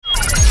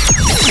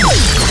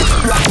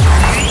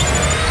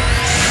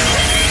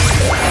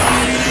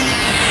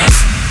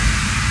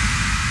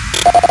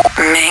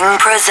Ming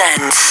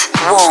presents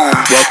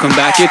Warmth. Welcome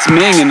back, it's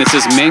Ming, and this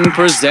is Ming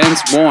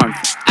Presents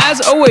Warmth.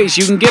 As always,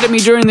 you can get at me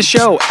during the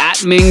show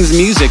at Ming's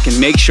Music, and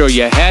make sure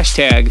you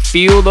hashtag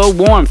Feel the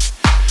Warmth.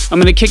 I'm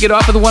going to kick it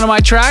off with one of my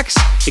tracks.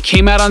 It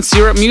came out on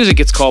Syrup Music.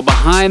 It's called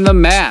Behind the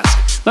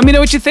Mask. Let me know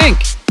what you think.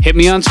 Hit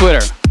me on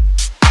Twitter.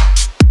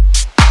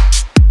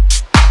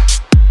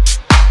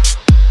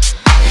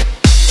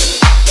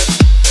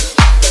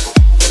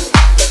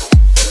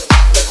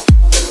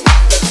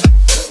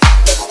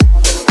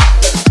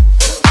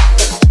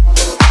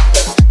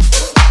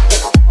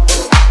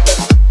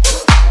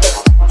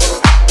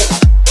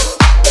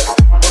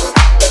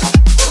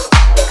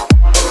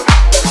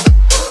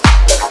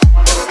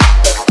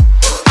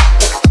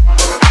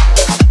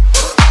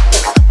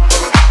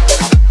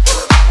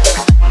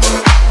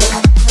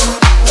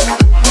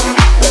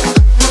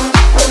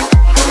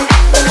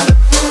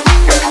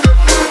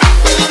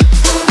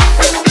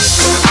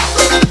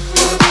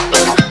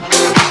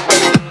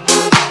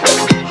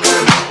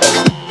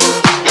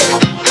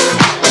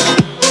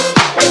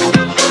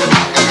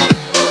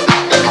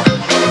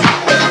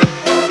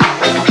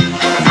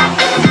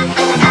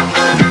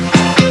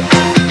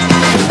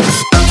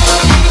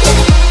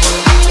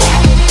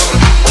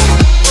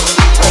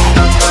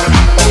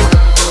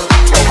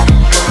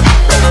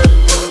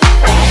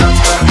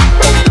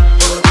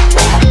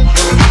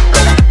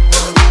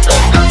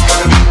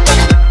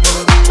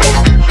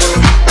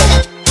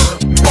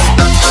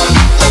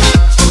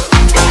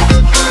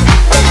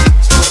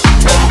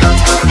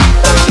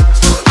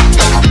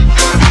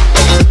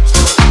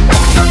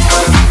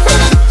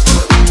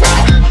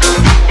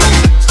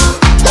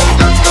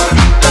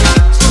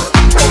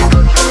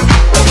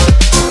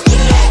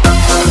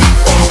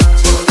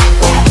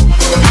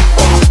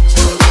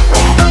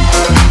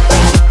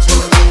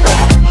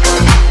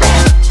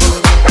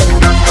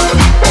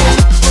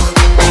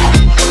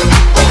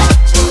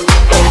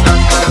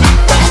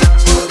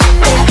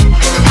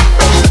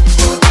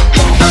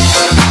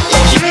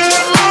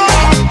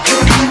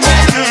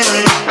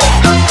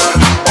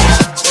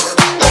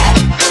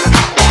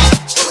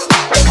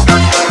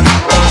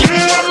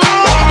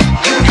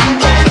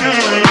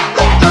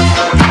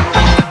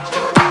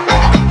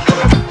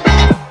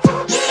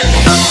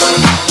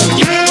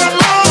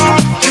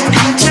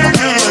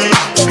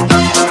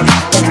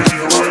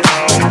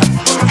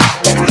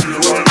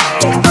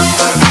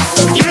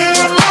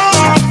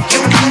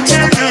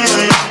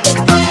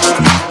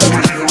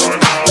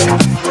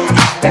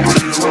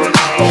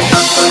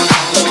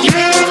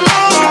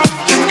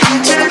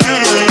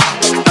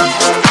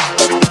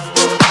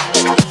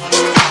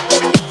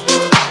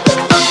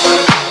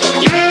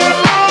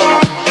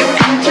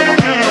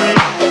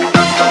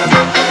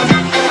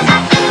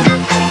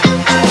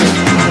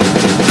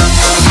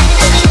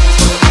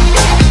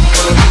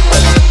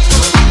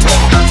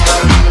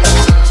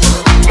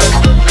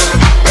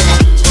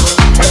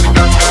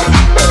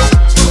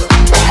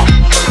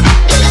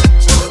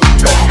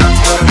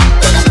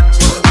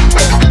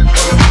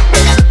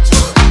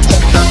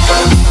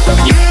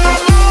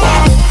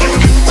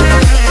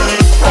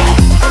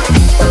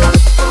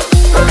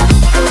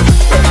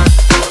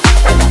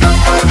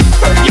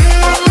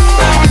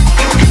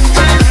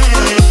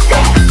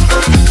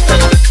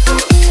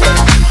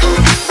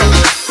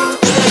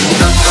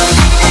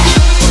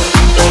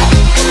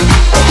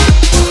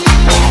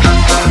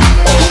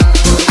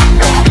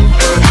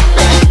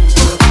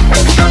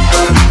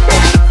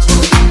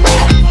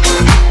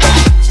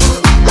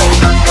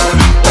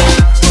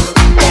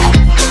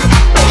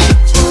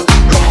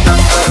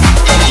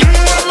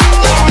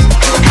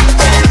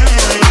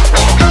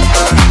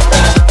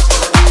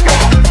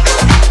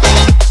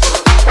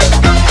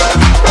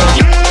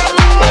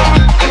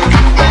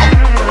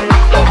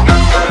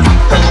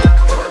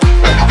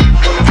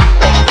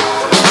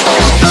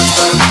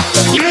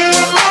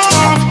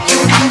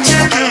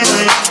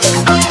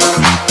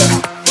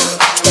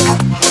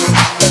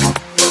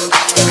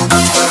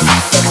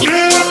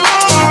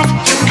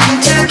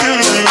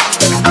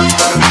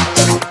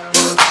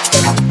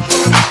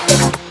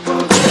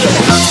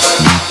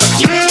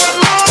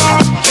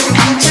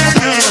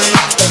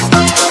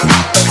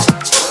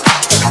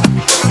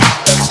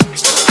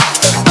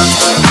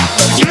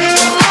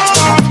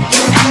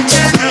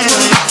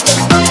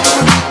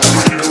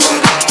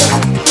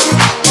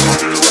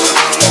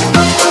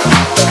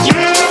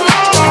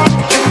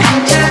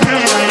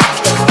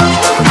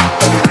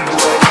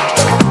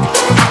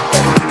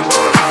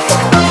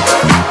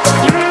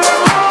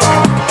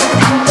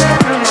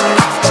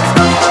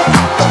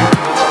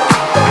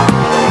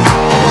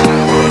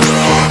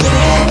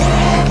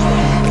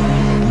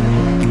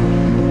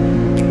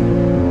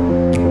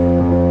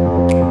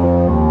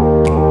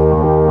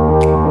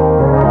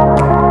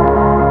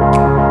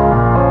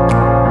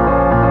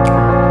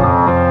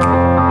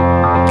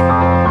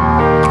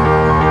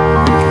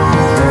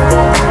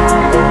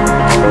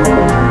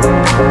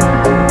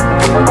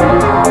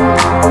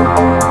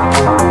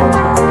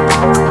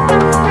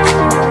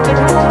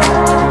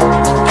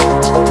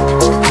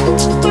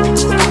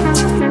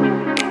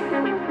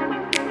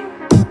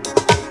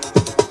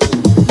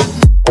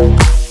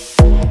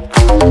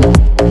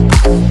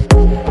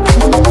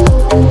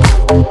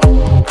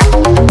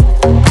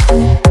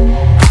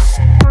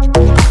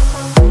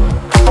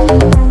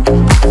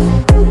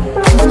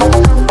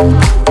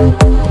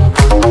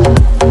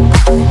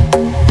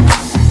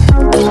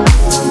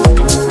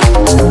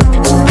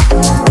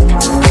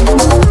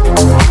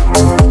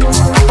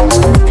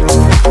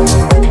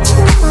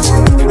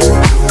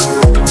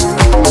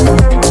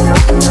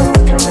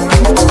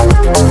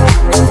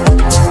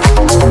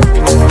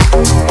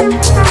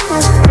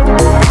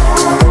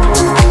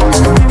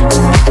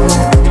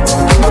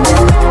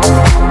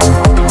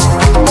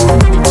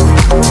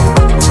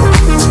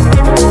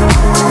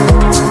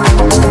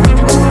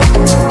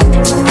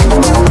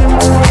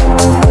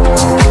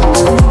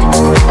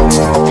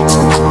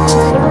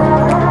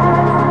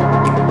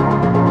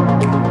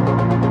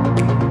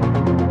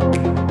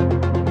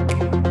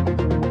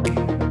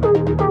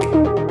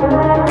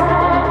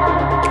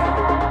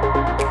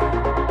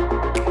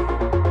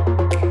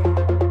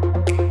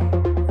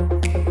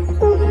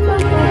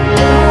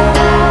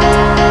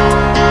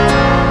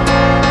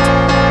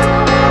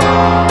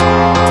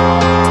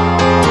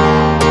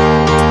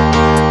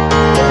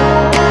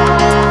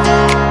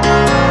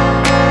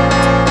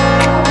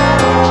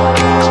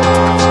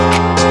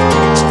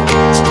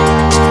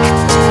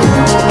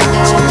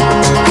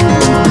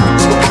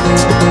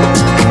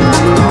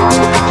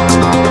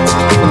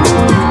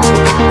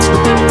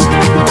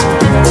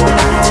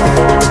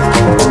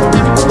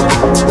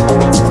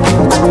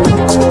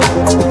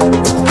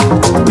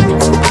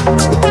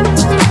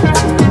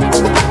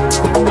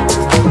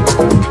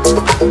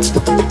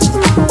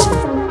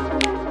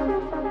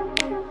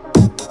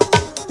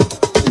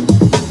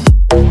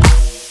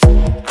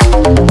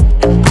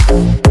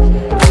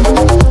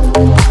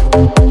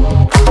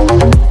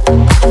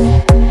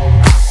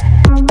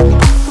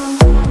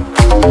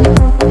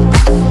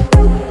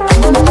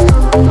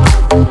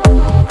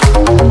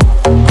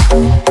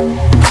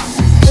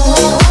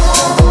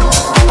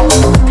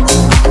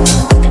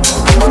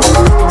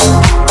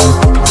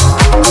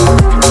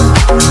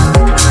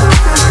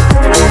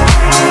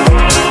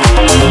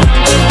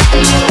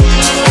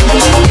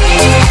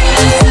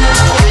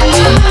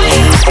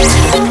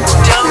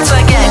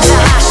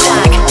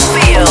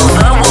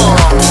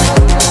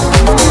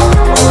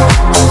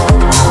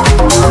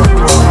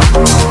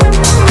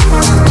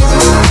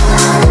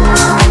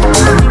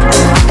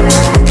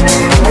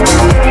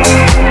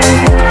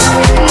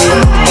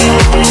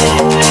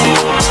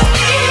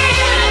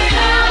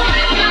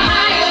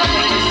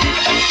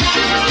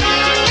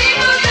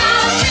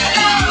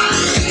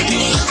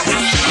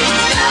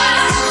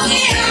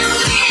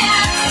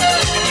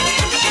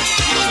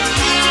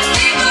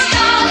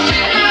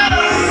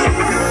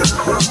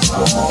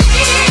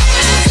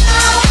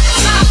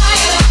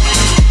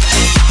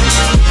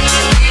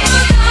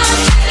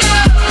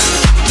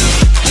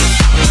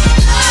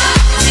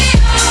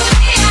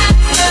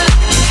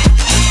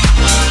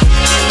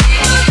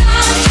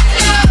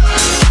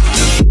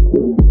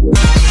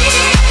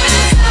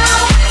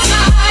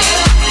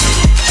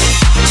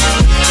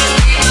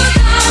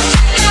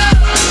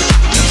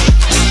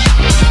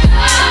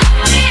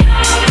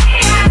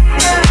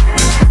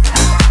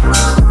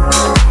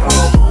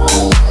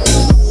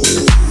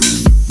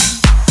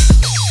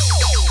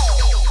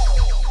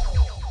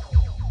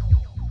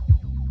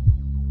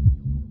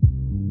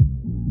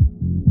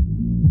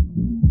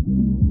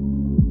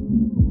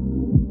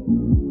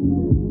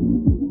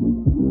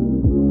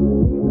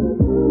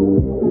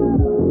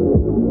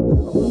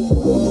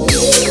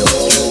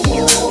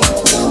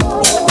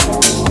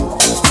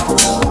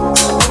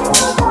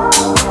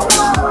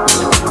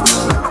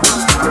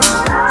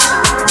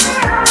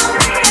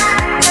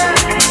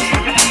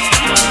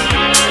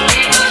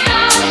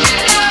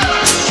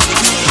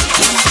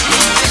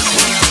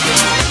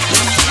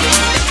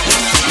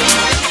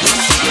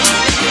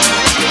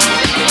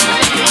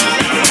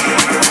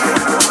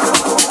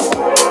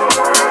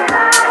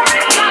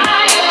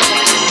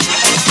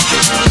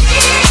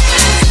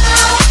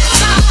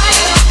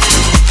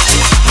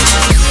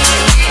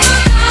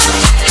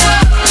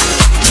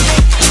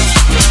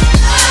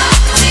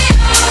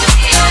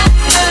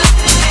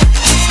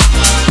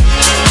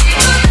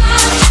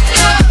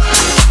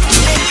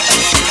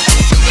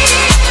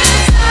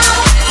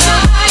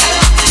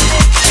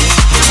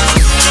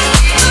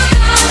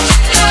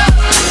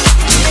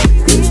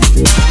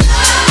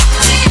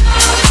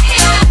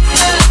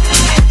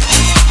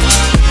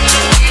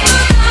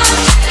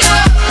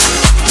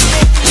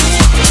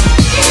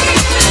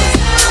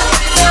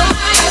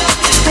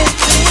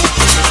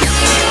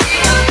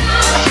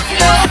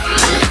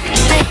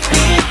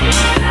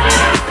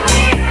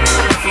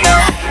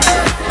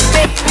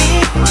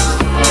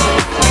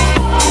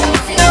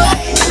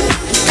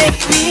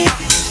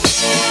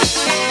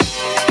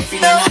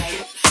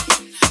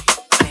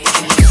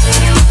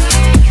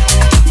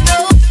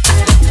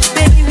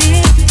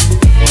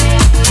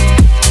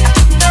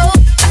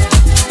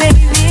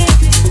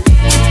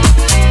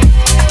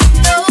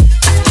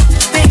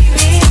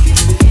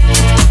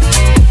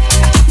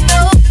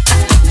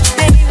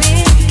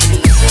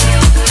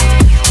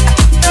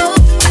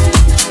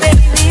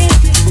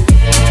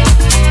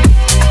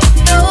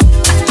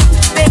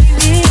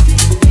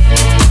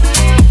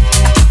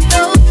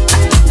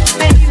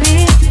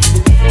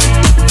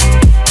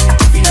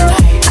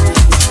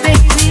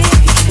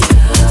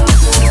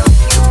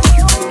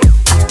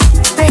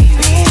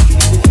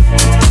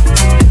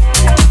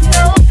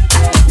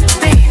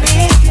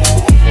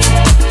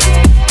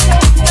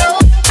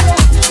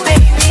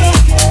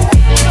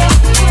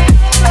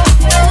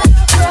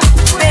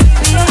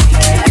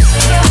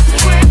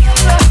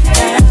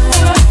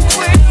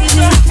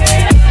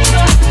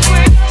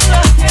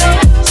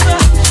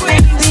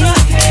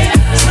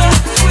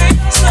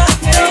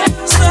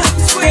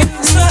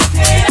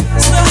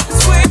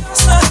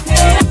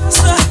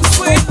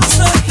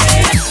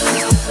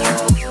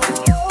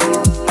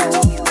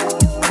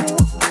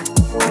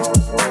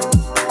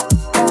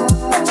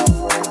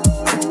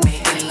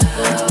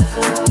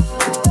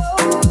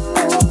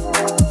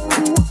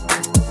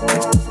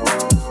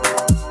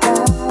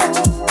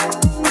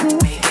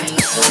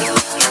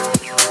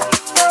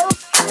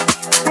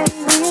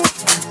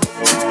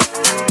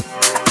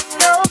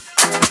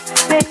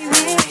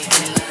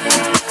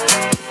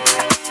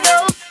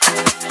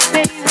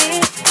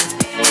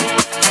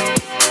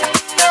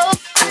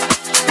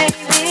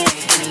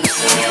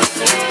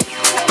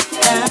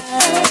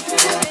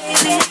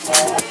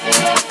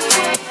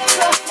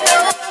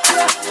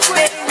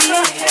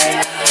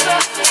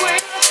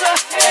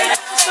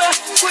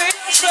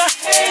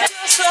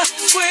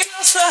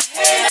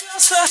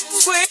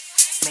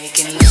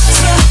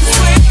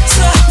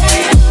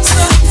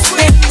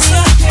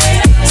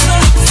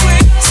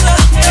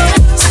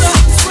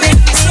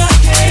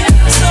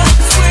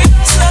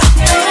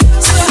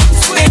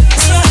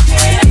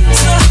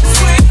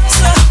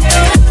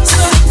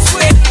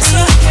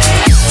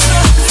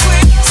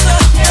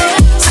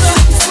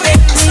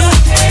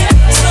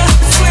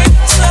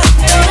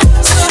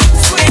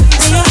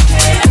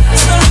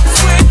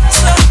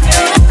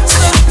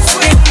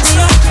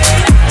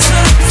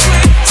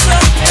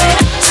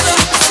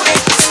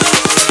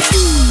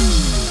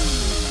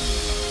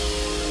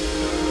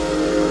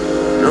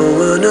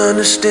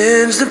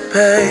 understands the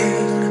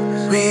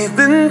pain we've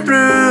been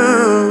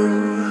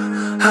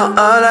through, how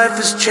our life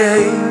has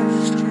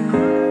changed.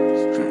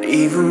 And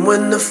even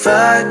when the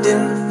fire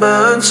didn't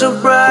burn so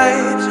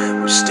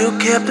bright, we still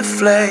kept the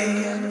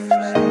flame.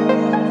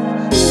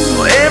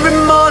 So every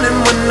morning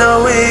when I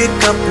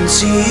wake up and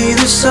see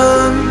the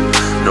sun,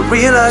 and I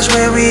realize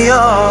where we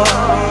are.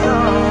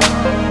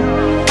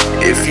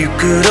 If you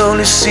could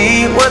only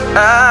see what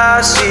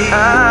I see,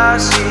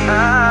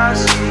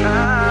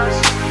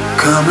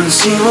 come and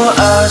see what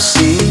I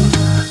see.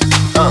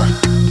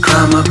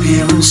 Climb up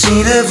here and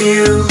see the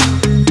view.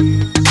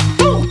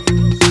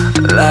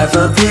 Life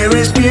up here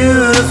is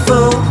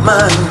beautiful,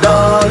 my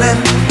darling.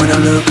 When I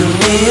look at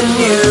me and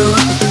you,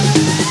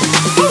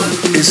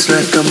 it's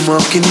like I'm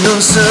walking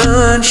on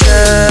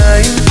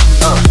sunshine.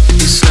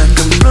 It's like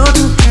I'm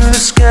floating through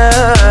the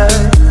sky,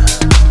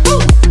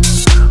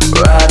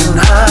 riding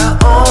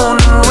high on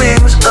the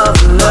wings of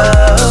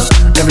love.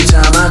 Every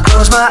time I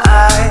close my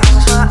eyes,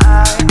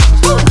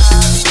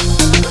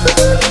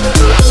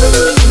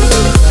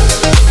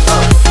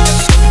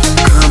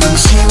 come and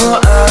see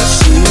what I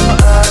see.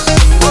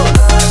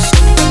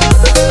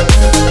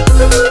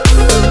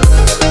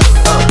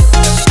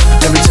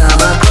 Every time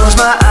I close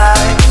my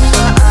eyes,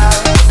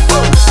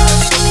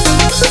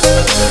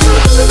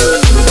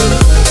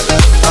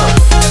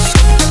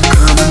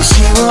 come and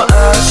see what I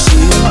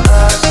see.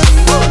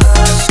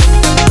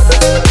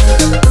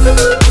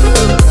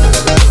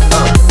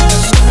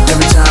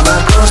 Every time I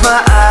close my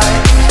eyes,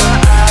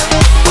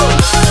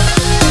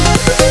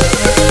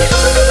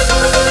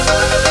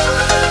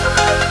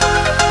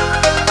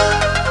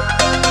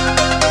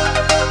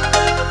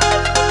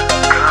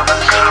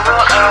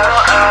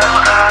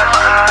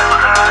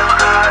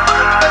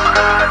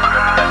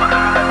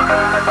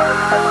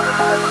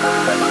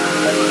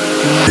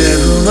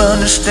 never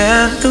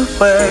understand the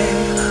way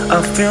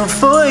I feel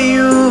for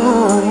you.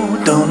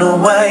 Don't know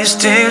why it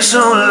takes so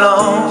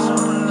long.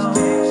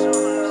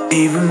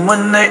 Even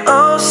when they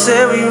all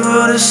said we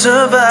wouldn't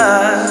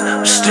survive,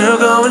 we're still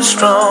going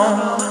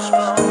strong.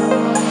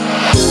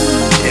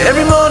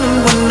 Every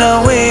morning when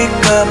I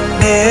wake up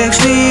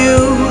next to you,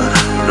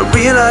 I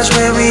realize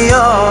where we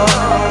are.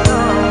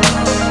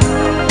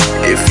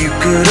 If you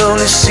could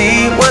only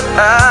see what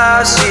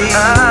I see,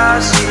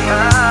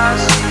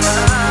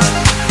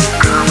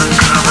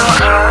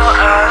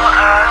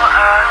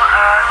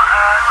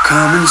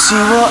 come and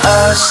see what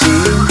I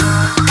see.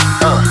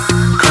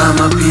 Climb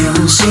up here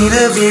and see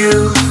the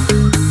view.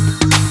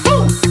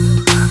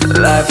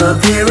 Life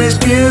up here is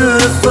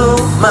beautiful,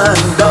 my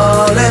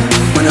darling.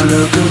 When I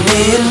look at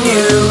me and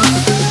you,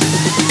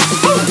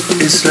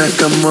 it's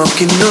like I'm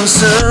walking on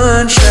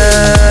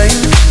sunshine.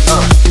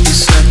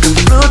 It's like I'm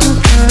floating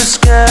through the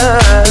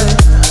sky,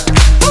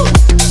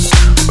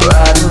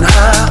 riding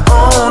high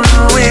on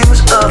the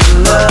wings of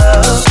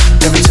love.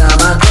 Every time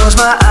I close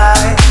my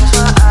eyes,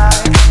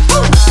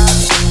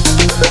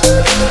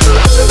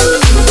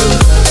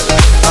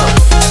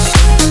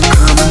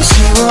 come and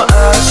see what I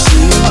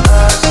see.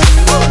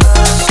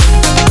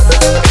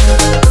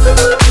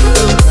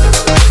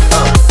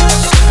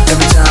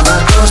 Every time I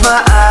close my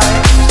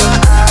eyes,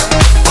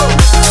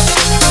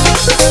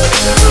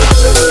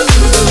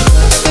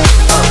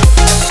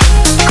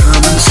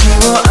 come and see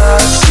what I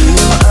see.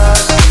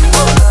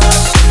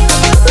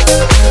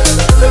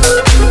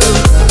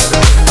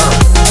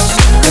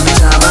 Every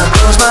time I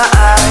close my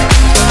eyes.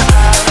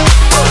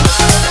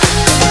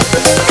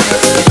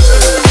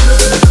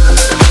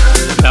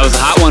 That was a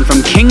hot one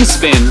from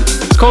Kingspin.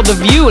 It's called The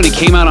View and it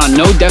came out on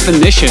No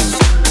Definition.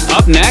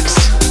 Up next,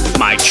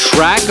 my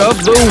track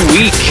of the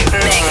week.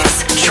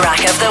 Ming's track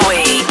of the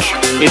week.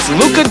 It's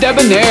Luca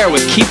Debonair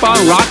with Keep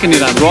On Rockin'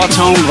 It on Raw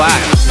Tone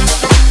Black.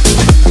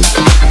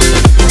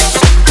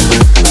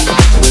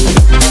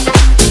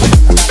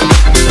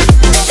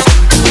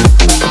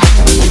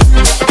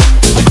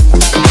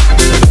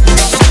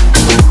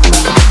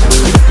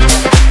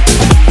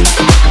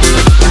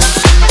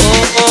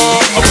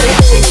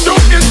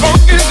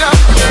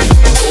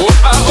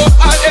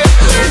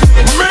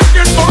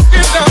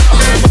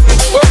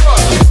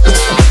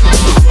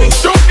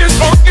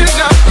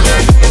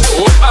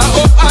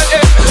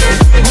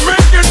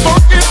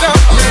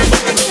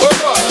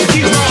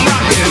 Keep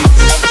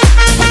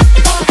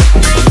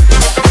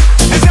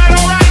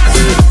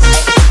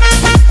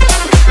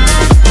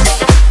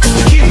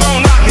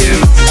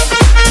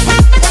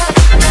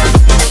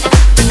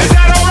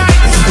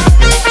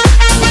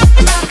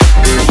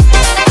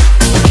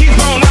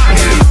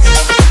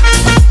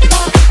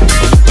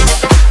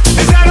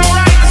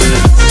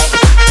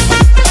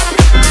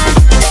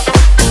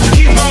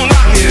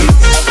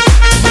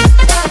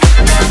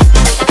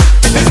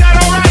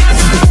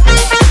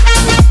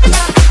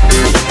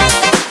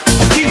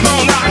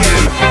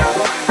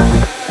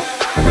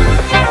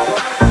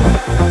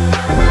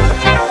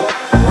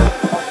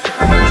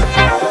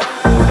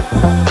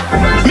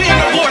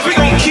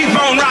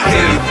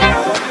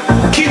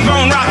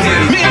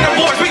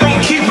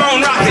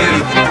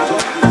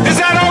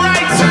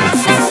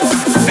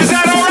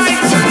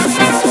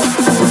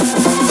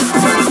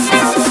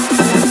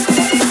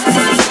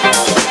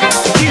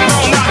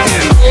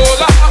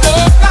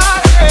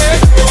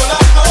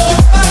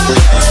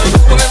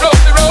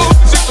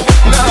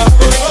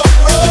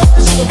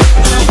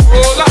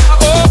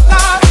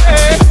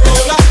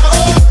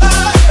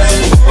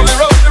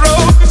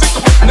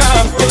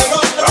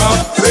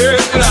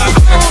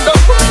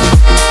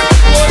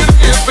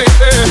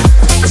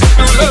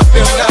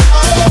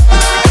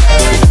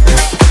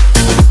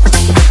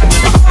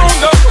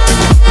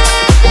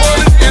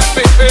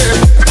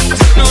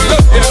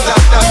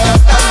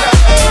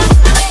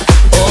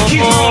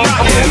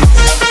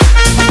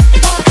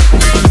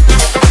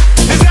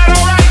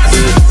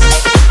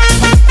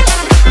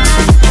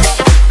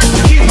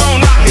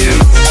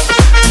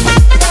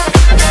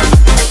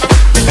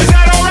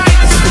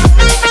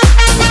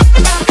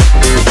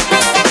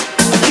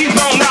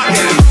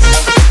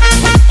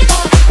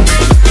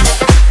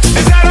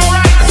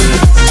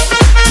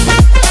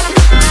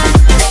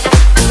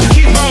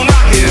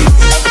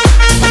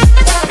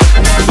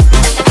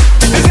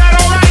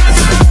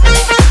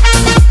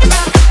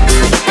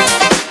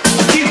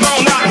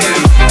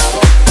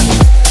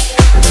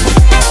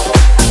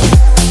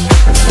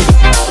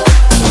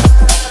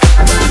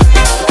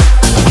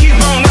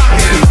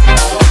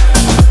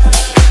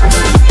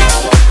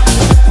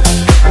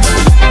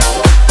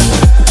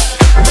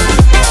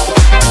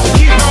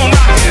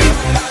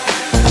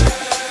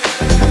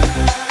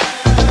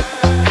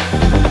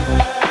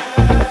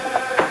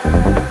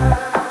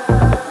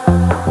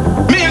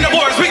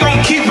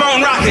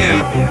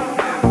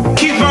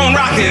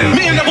rocking.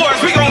 Me and the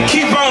boys, we gon'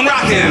 keep on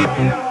rocking.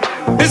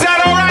 Is that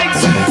alright?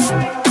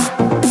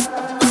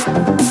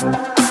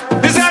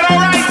 Is that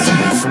alright?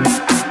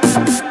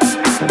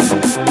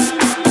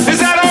 Is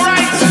that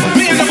alright?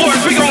 Me and the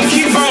boys, we gon'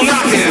 keep on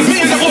rocking.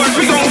 Me and the boys,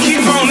 we gon'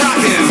 keep on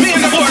rocking. Me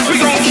and the boys, we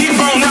gon' keep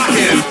on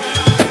rocking.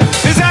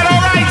 Is that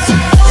alright?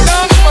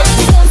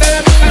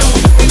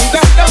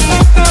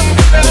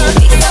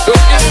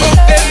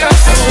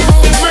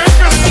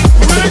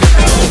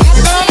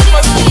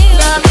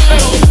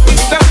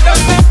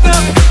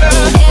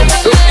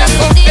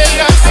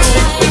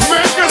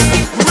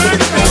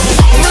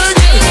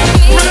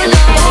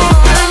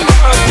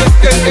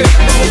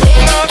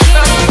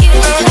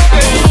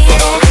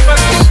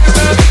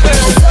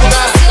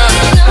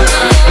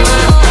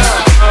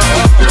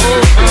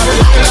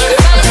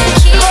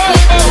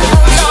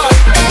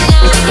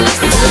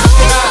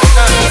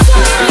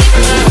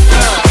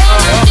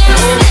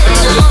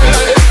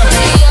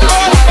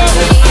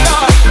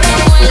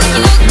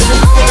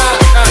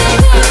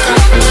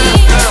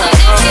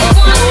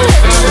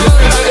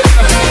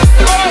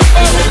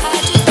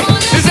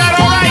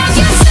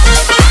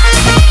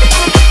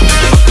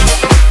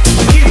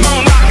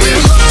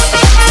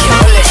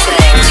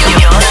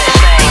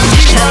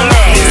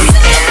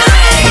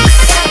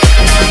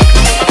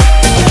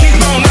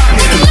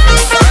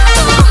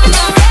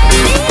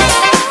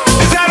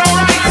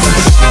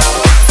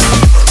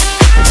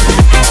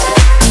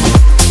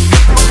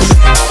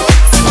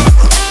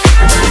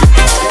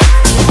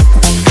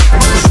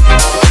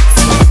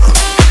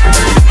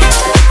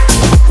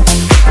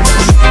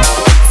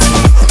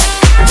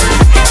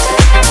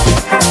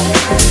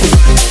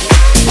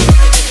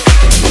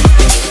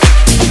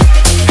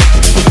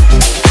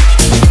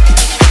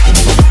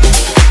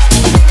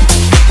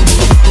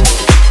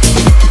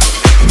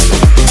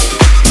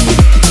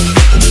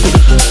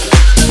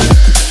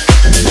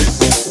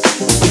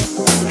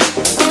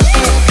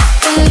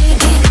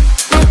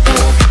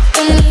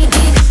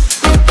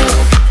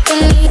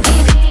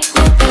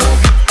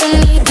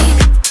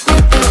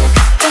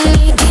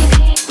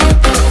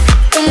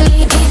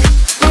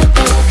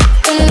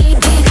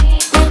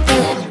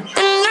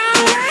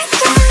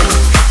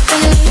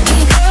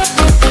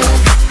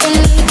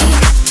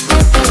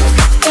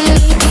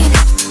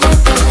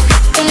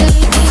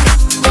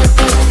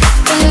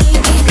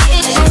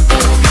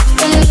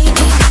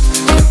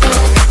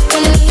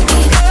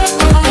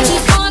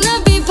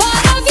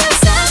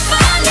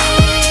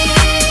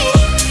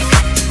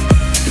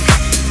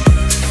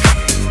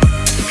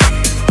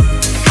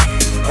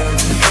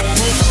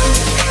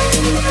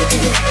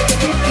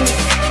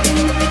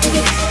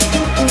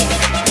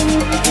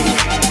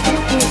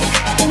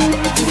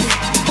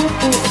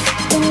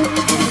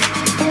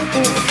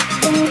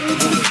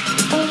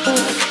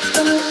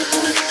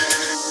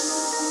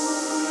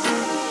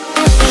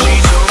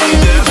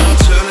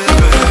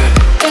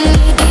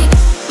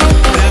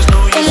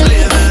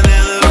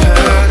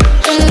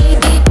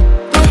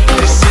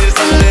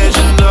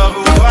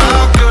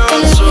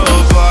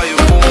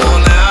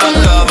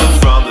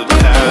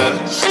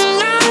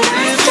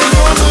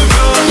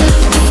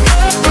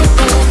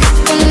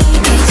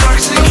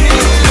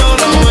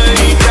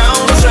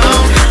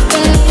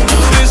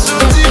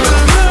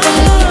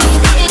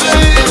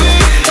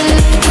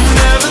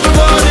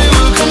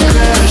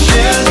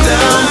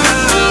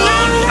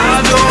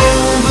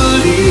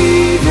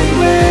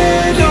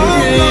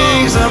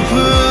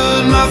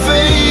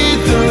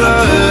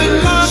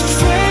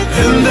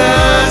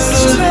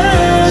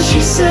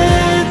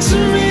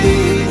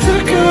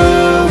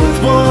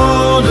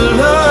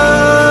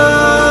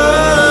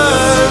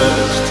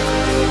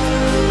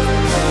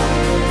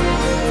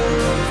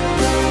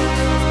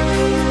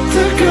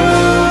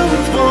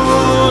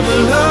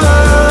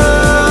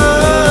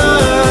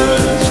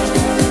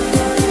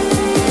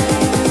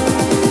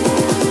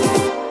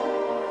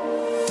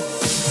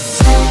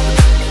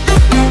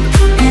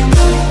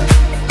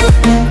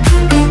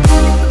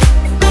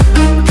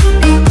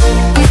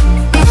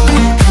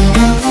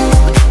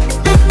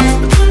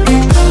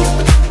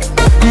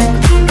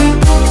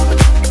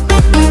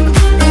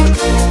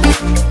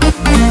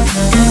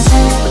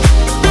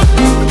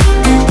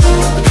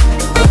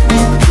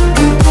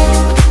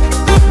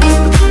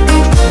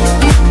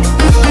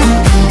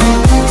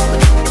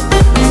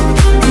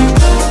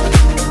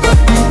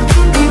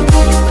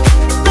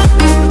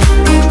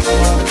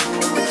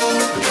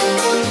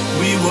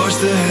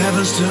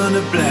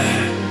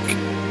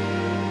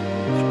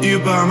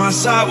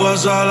 sight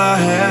was all I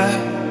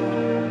had.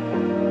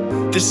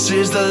 This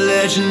is the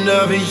legend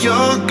of a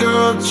young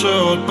girl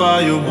told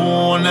by a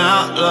worn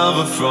out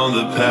lover from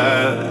the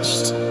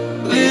past.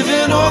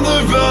 Living on the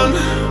run,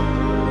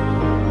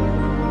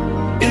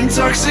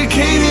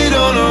 intoxicated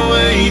on our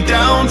way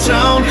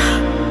downtown.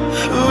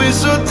 We're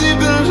so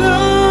deep in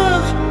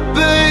love,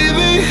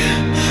 baby.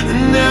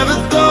 Never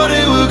thought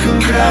it would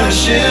come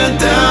crashing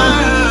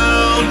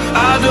down.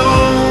 I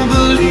don't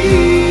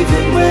believe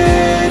in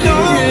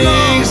wedding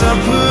rings. I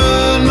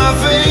put my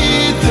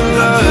faith in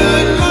love,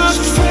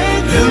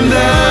 and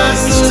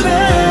that's the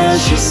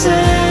last she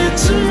said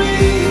to me.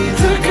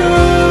 The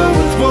girl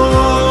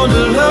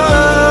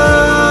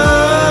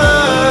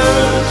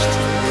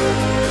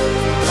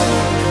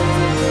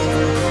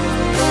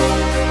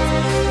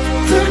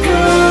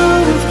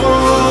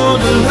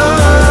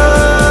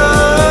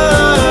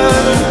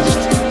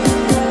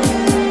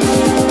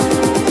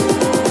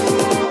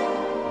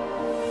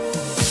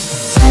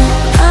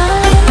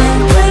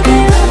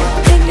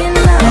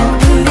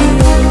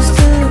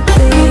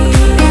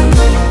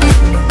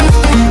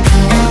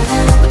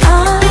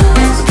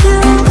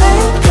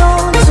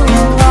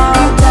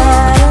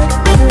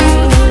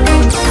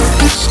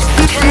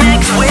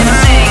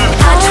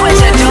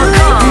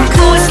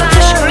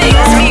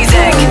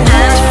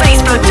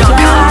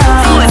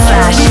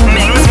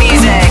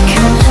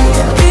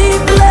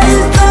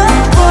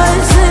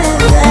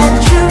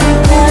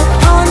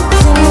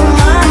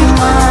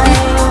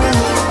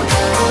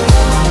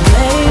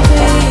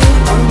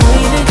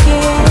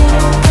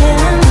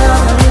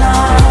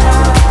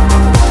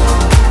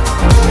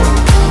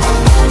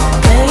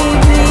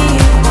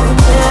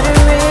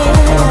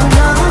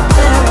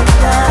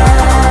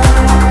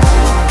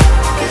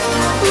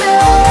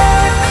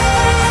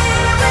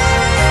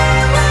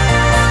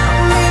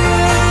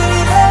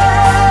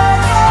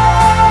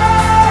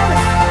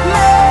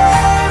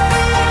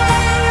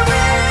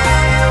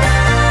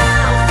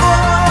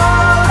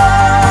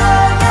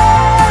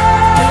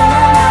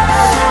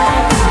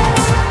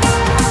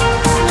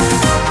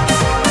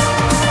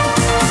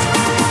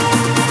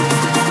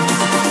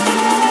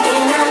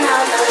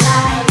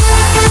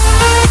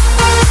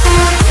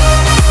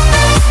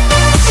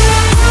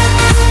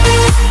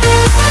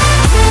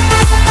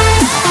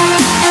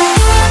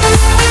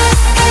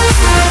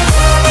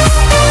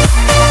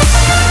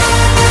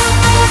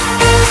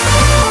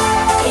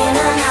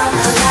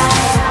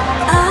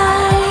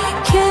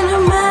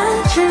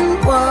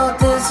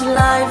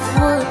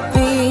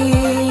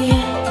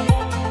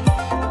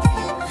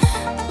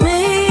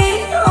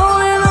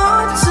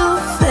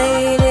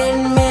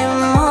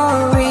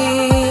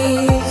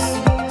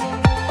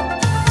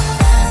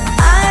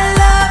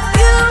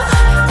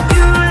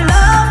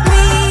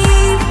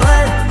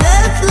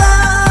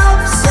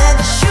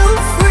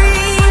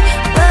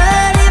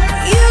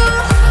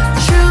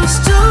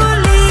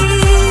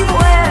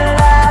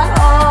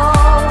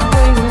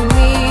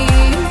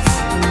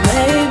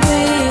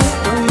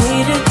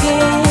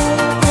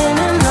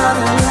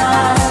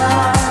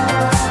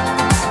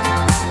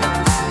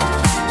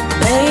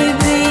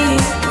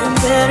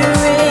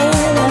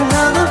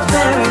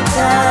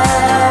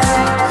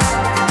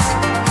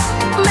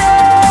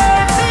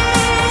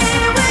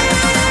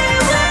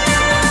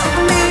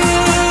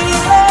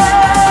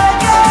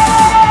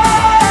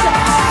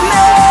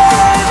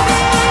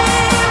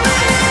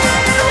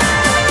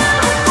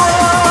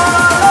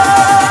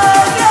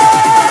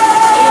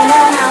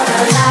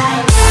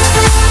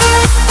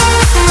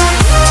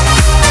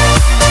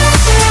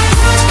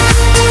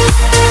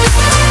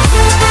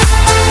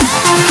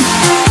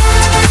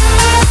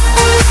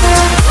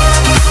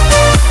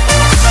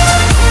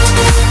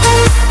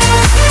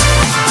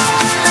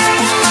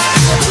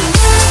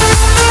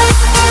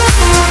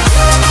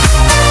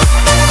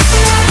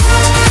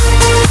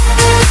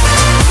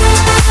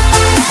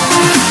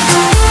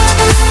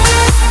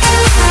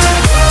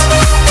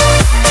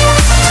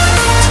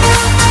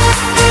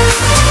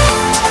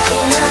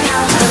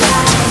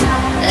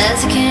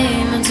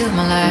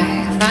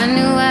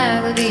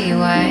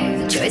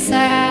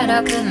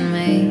I couldn't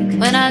make.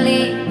 When I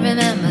leave,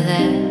 remember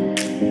that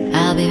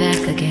I'll be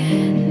back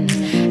again.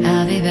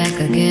 I'll be back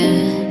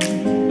again.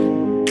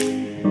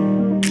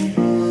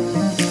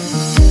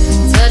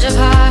 Touch of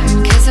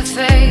heart, kiss of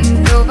fate,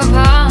 open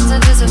palms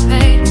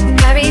anticipate.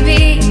 Carry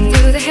me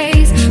through the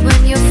haze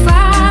when you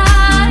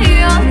find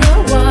you're the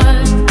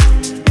one.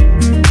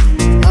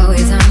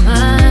 Always on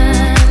my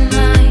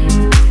mind.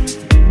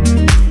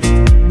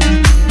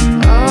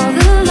 All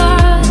the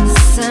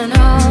loss and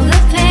all the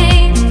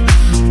pain,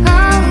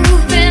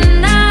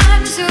 moving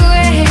arms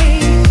away.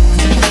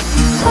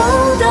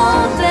 Hold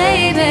on,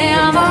 baby,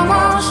 I'm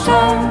almost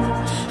home.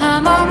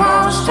 I'm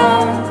almost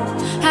home.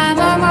 I'm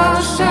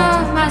almost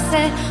home. I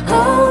said,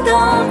 hold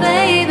on,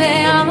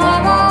 baby, I'm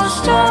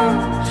almost home.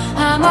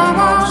 I'm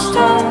almost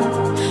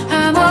home.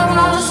 I'm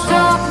almost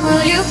home.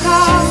 Will you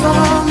call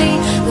for me?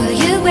 Will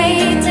you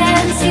wait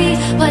and see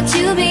what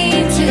you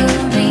mean to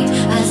me?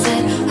 I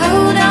said,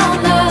 hold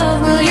on,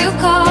 love. Will you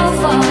call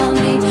for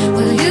me?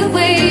 Will you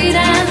wait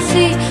and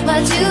see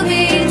what you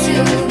mean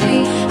to me?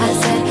 I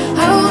said,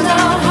 hold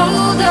on,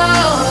 hold on.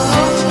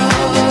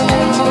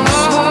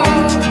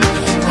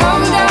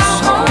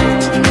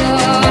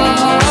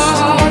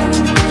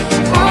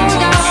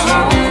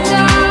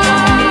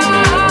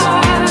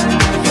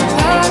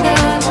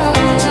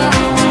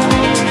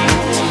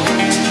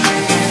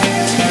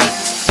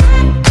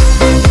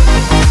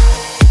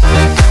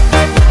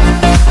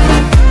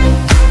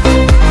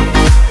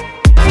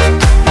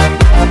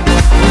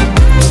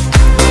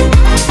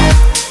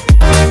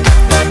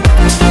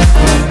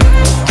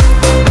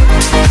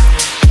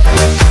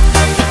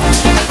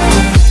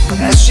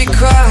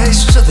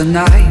 The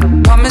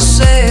night,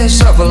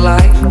 promises of a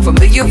light,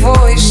 familiar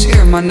voice,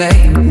 hear my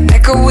name,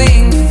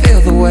 echoing, feel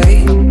the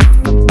weight.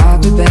 I'll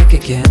be back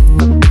again,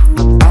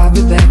 I'll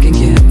be back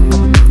again.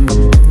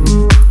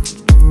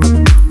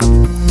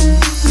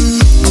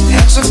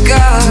 Hands of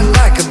God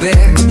like a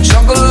bear,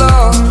 jungle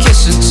love,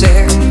 kiss and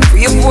tear.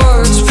 Free of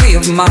words, free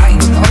of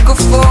mind, hunger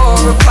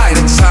for a fight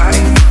inside.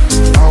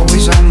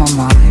 Always on my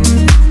mind,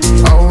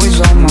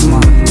 always on my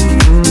mind.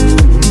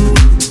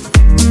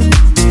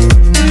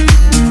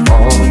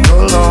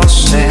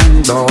 Loss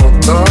and all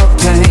the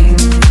pain,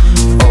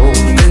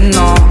 open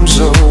arms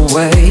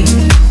away.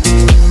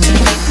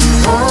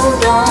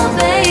 Hold on,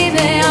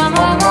 baby, I'm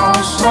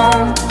almost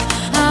home.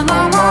 I'm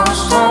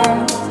almost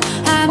home.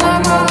 I'm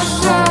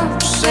almost home.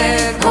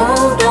 Said,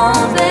 hold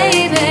on,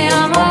 baby,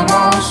 I'm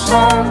almost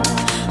home.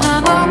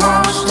 I'm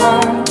almost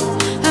home.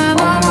 I'm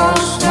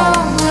almost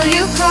home. Will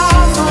you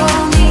call for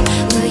me?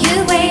 Will you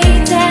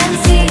wait and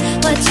see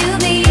what you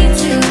mean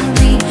to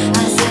me?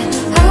 I said,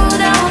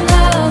 hold on,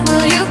 love.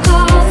 Will you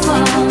call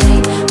for me?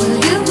 Will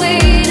you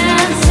wait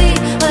and see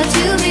what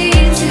you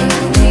mean to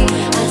me?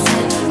 I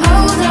said,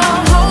 hold on,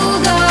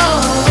 hold on.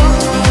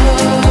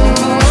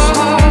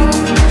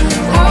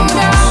 Hold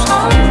on,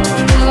 hold on.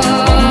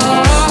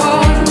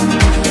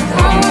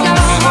 Hold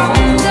on,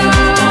 hold on.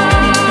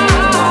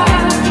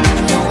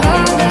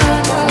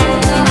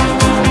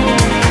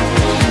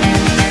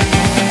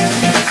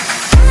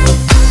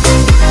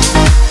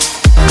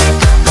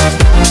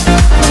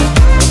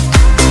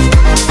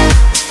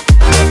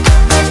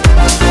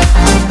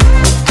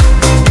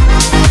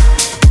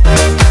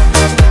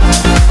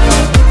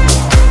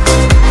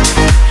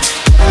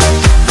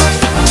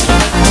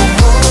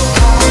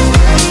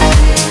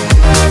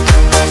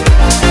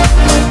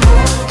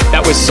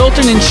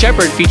 Sultan and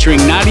Shepard featuring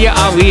Nadia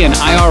Ali and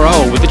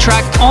IRO with the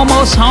track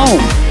Almost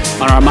Home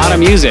on Armada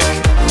Music.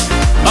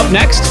 Up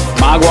next,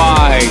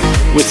 Mogwai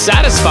with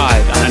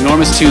Satisfied on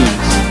Enormous Tunes.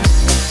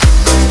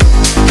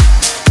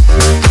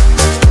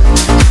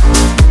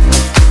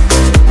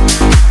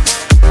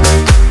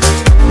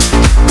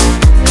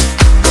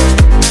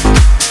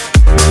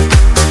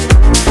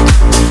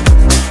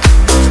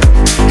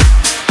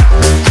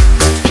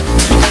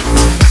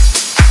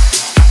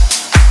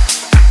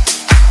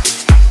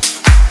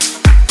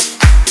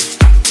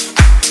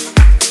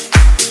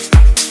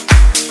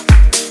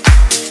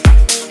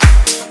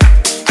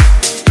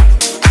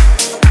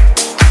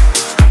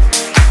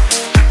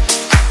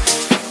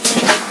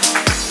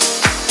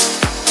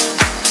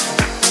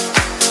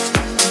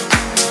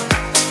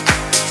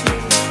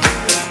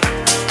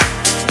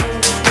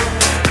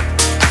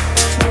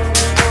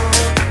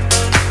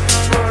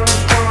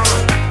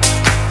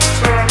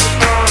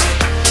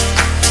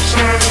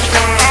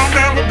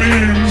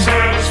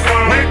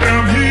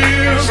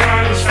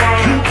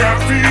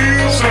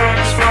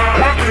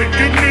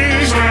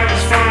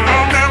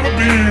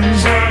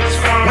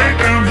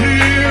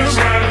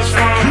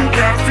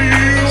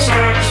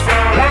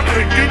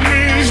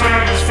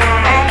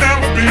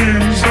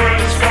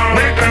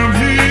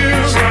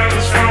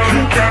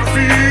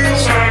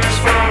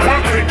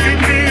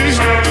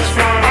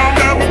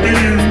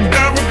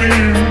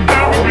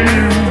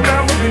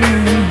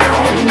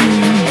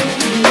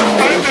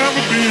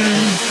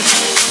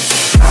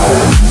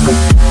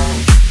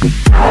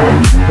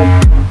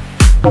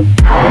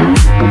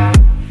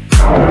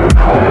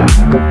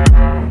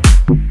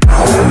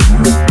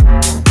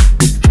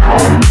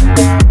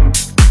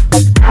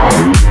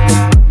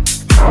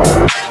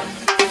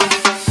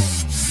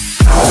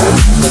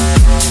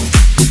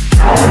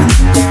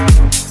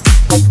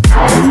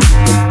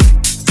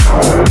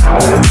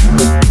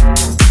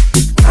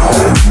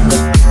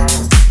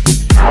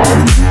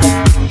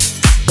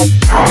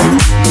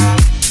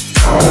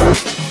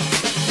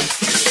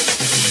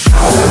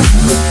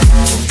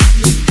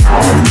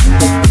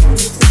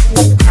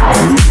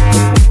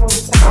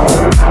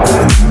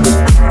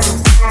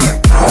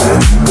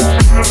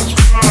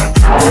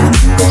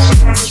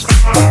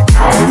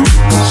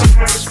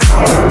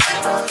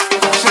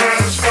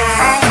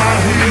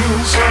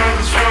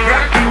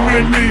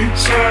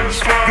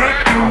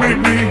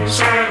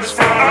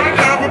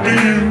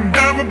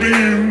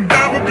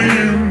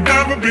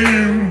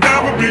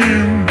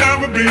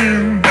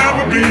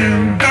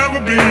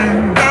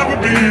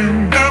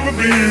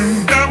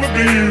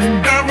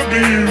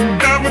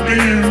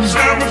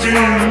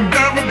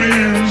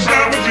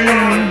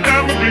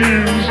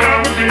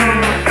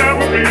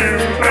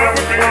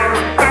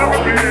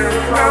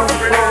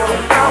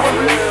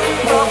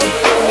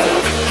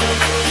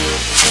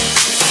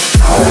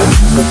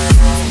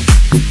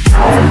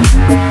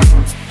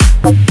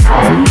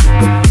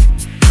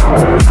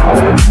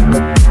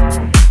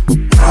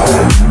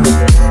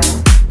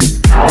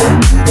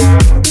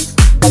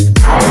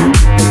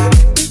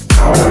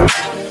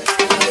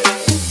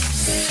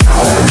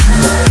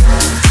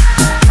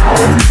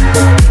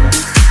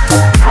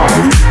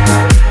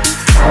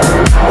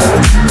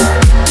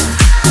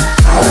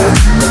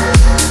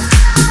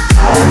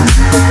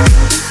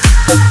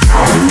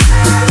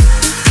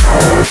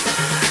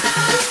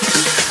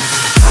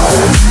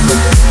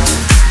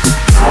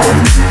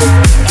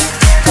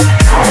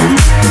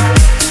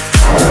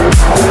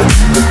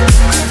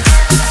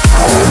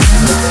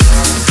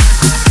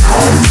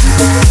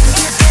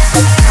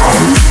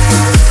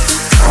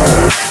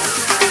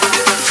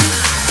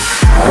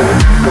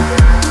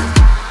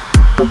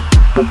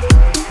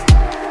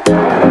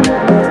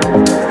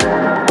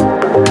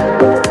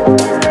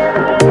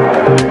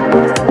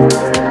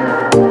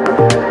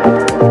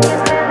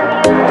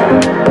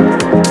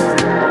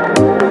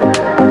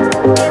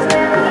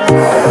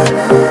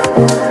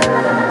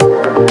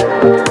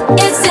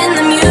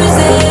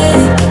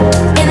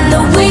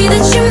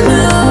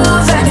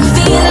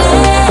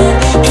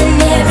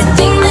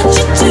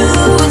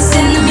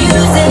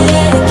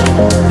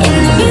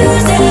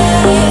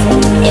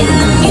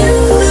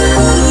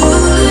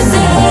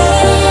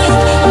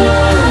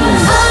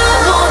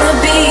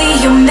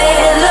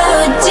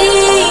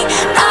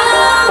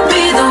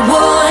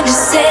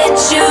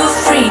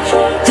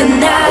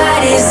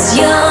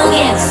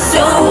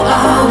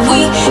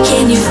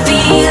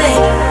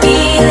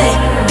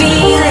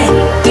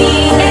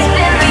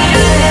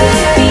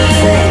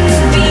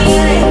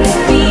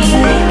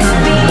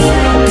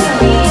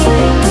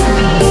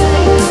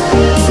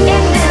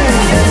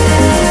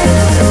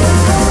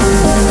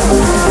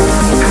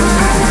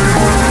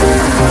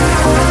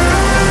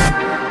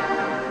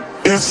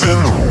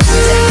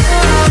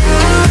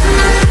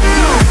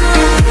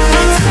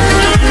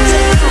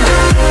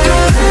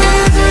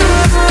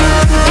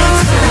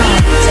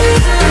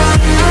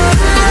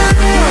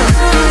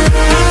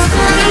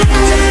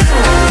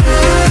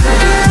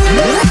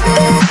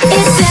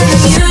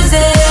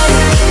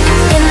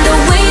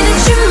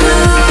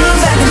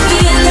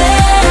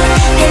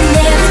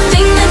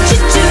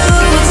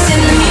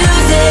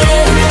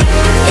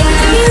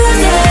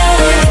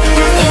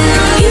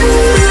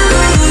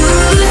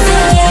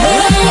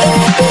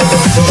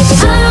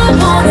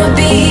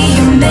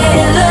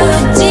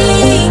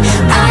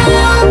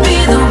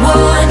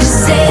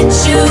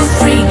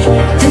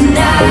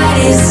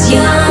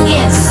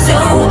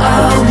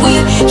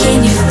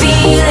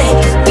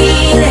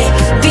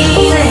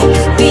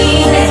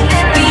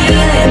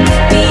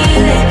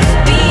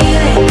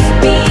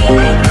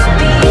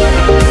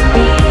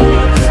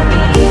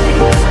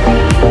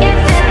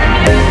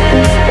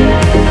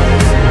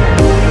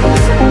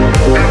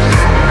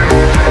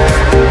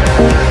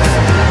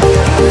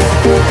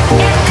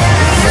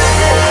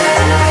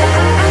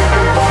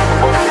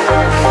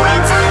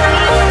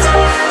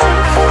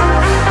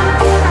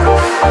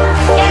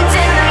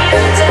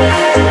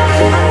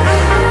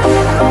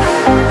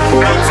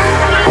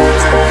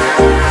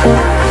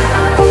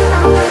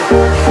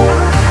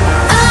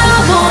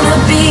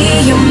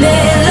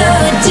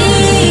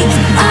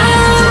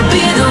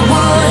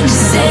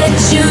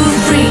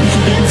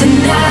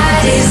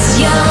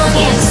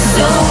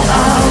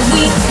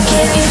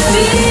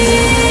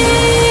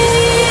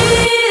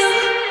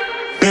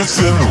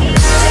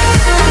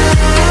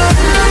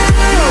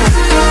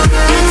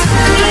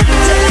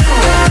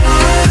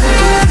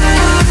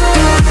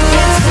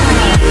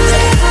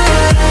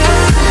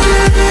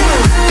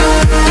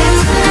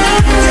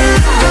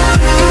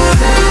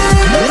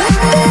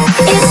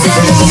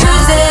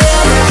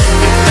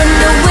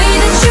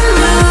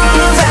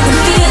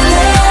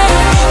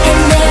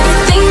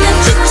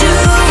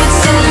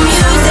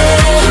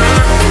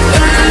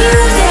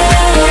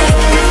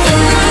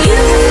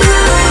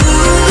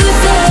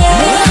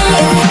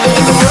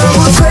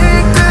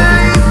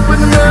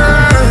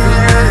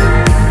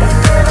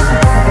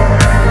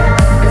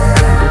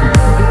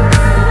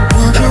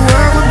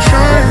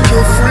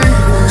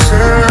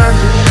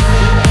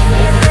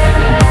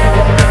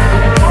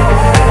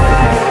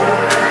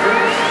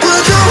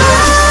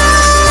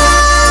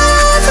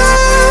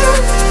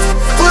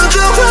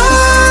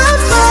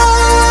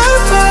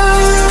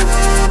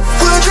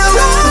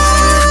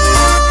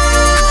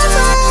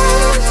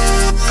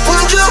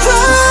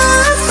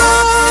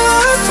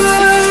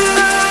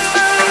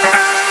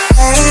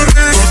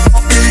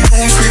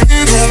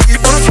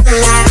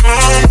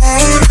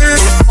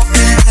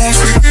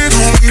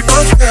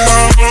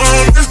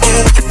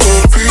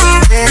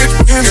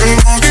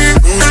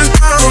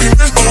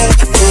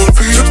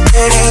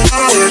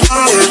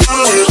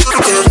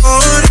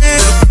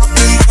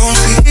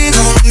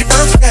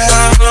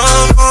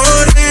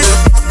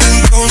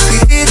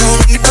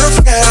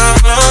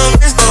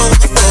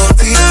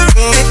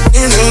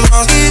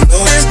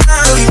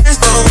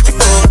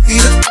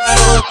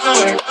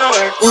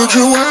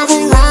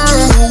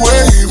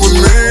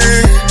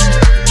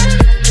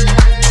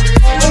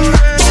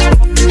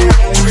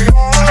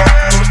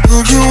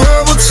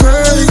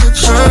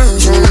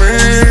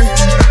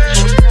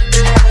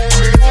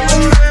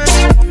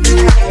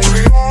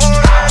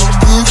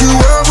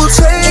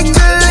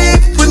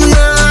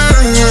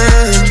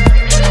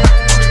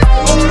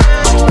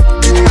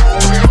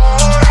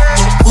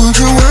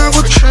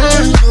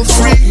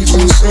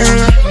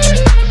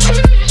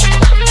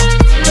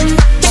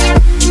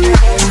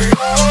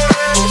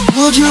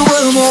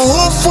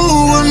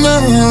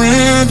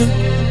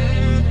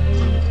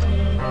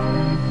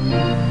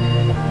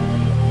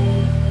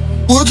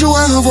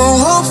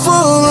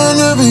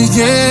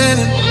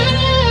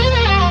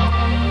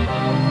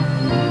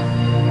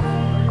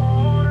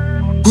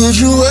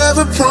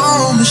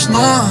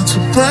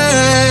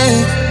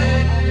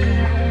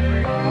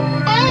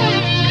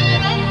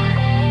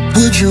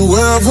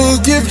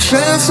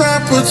 Chance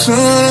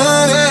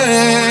opportunity.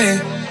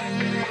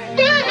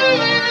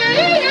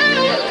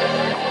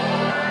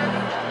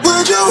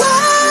 Would you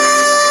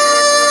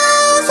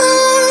ever?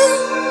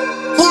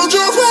 Would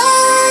you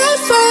ever?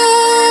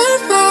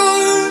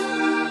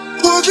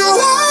 Would you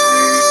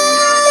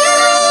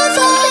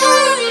ever?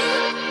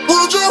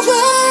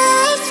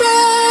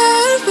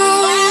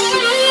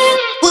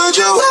 Would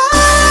you ever?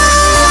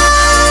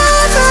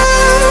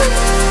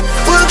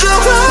 Would you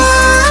ever?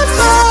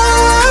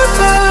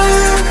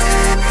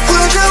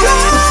 Would you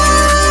ever?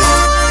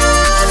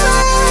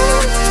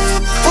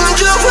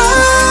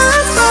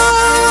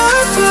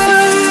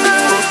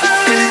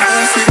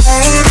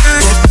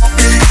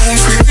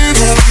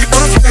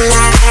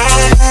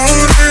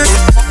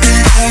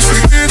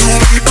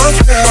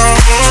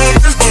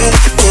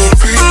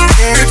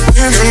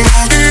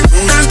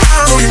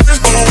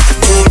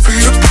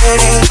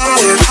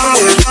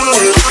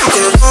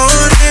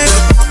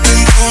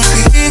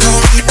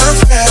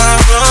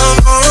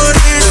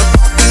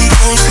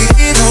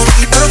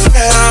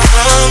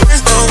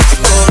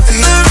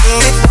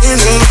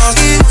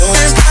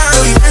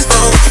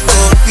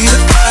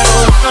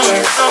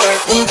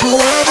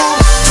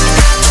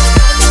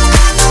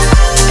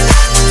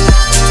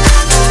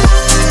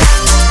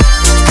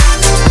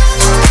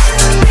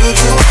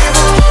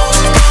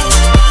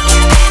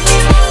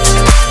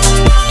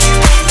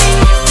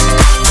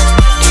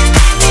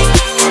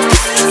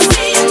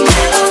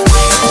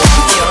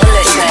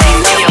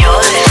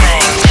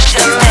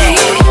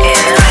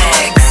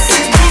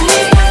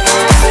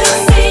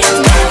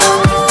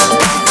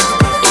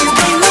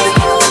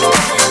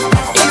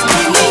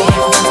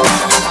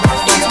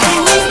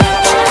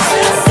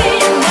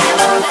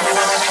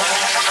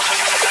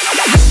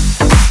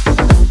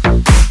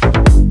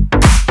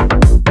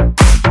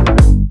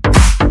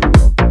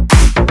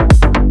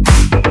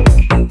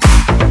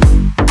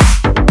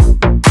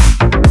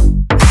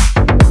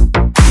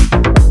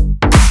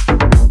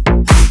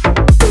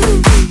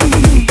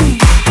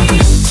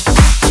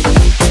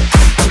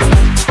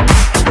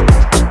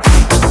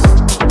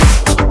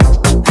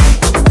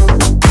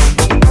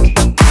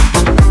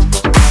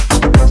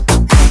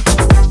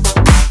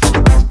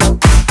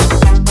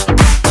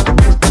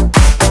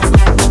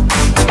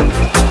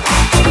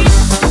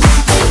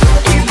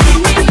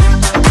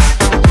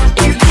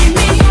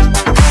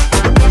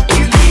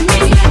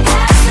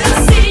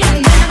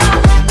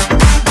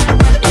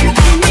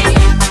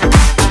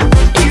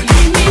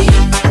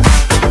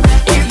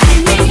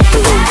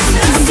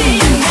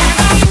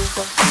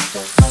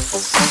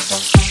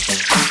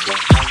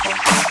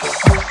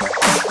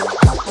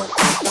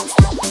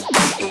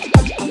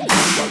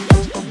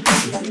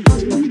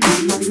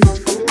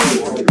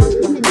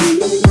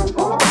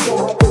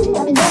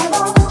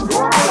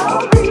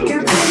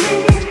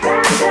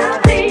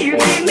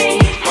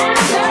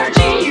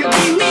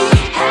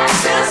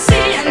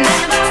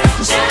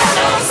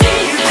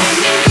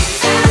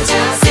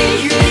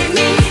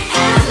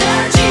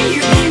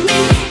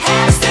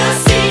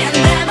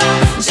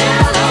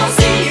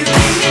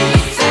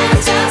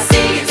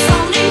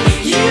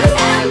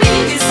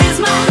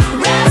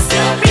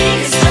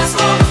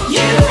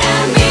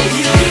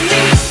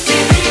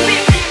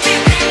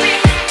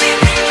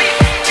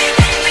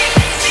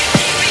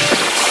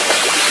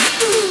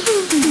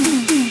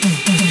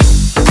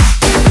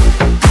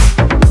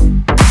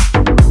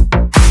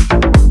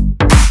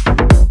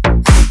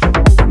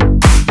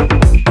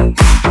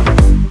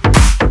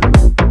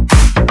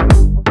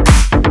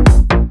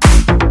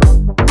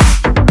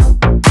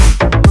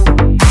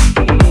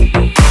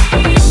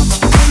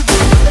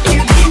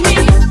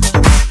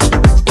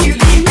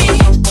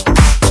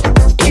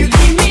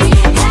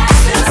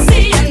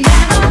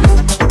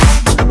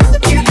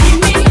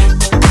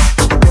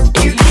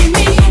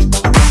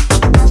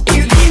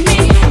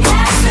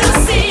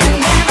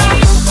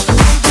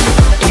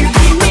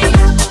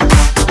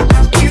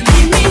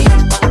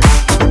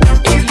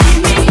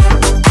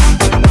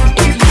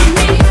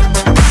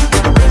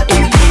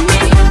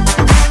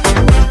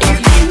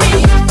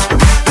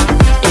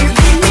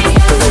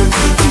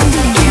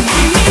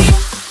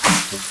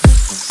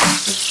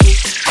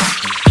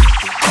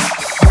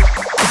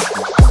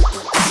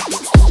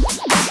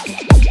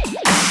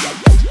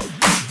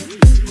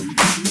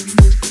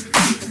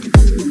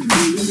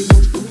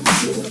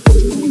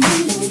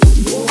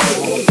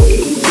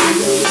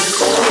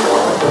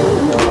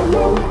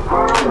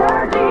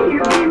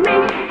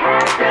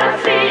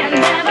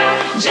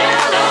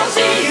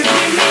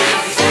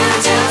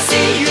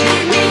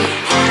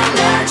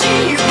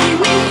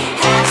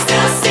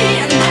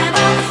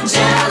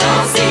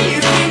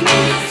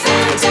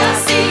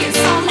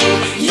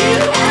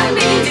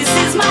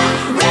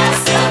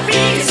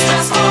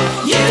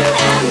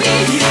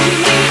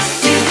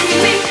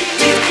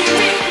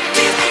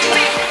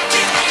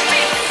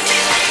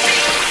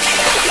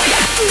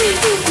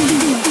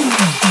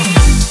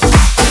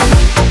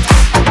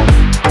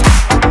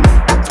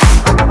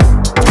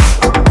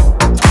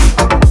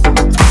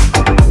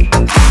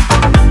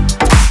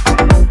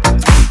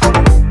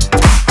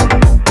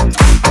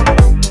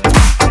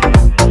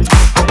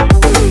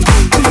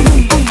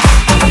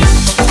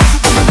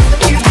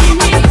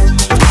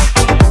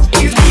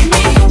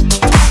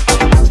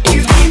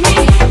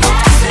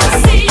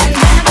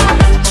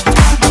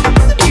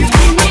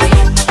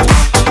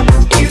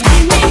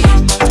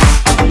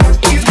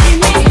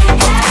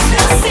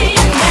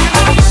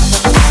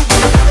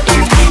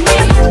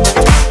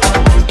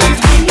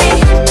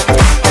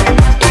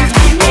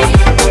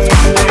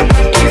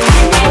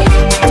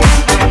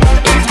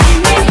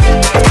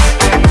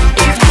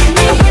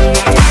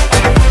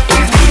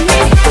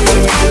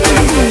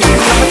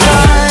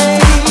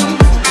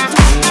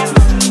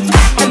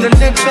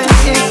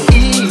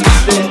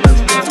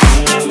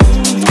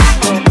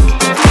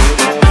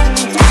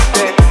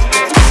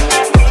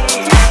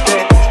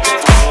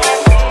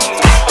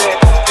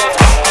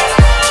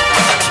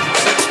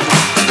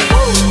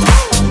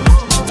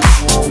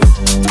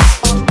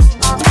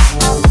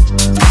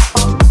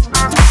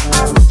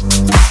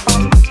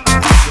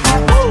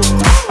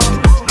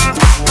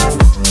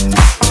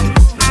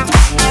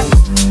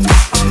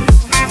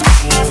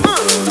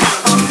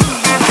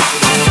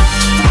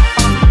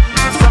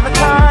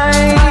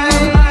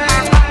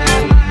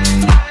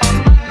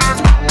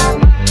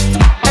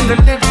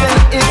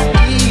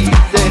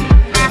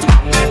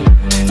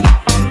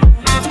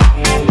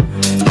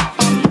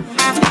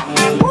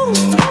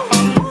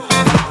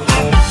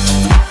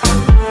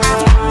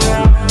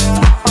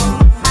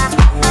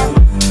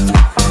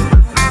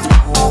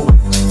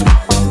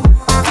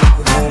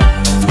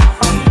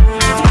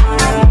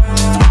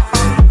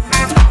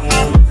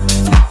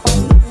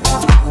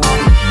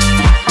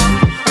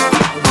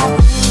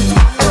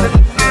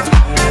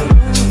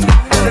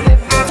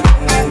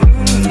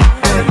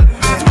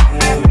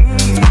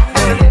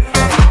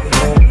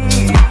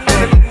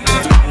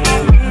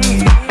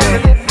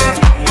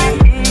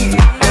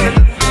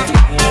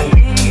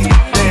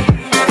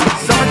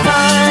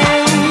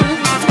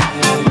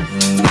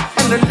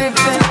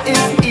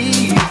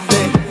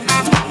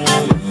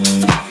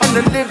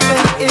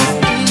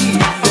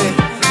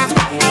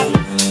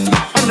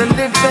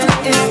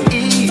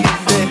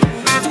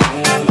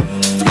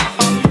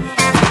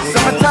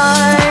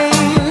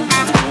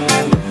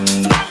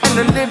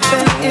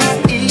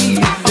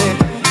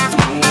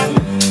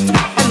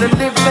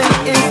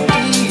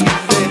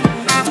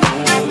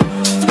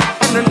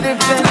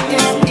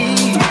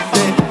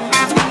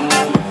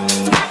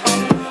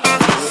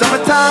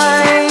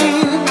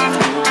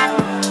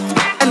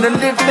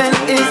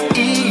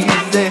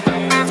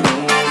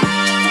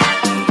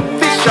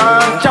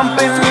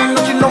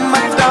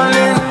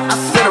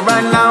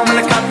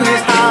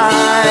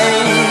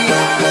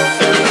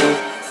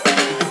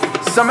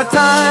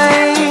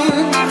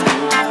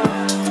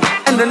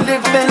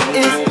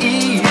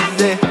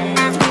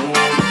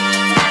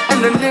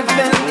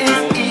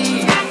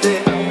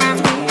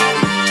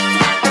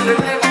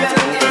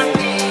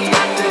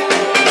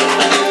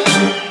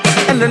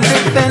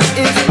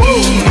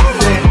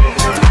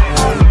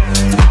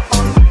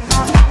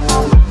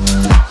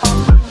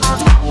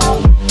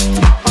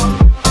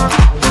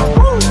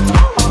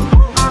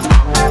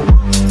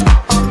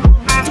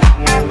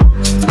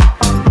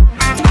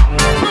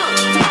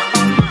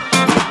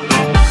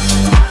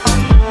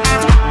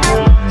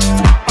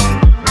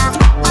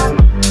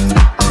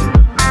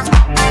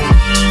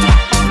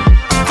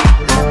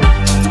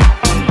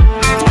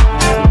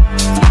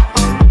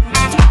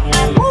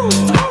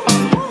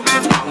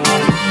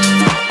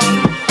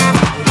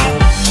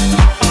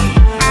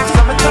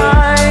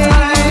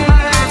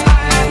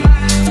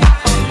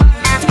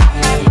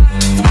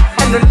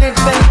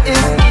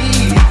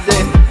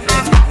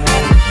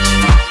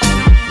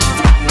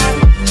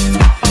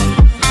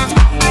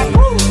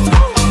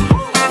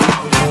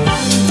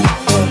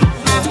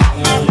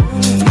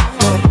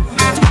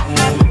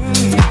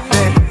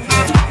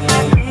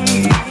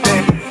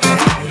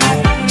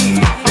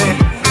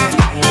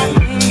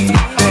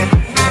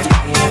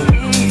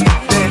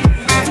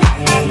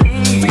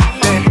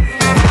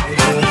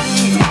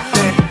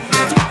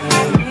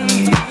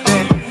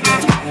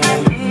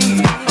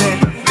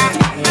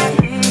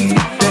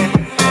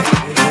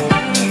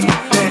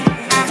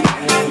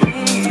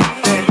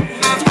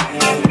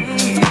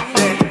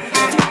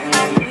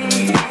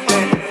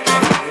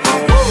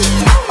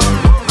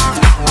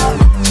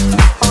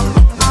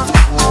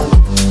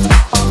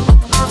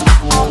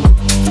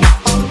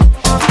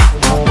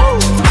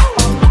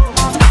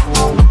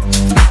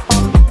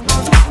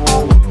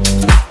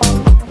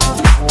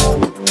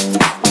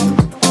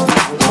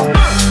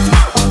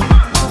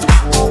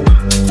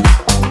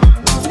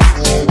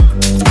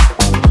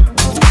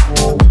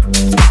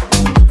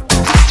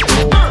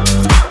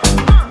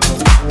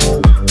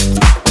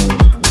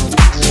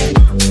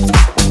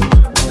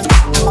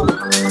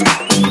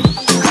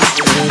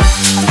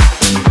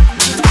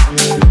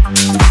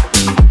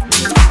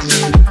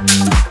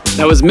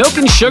 was Milk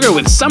and Sugar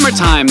with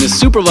Summertime, the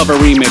Super Lover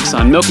remix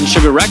on Milk and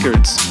Sugar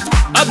Records.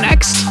 Up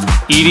next,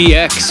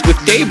 EDX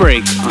with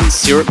Daybreak on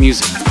Syrup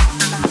Music.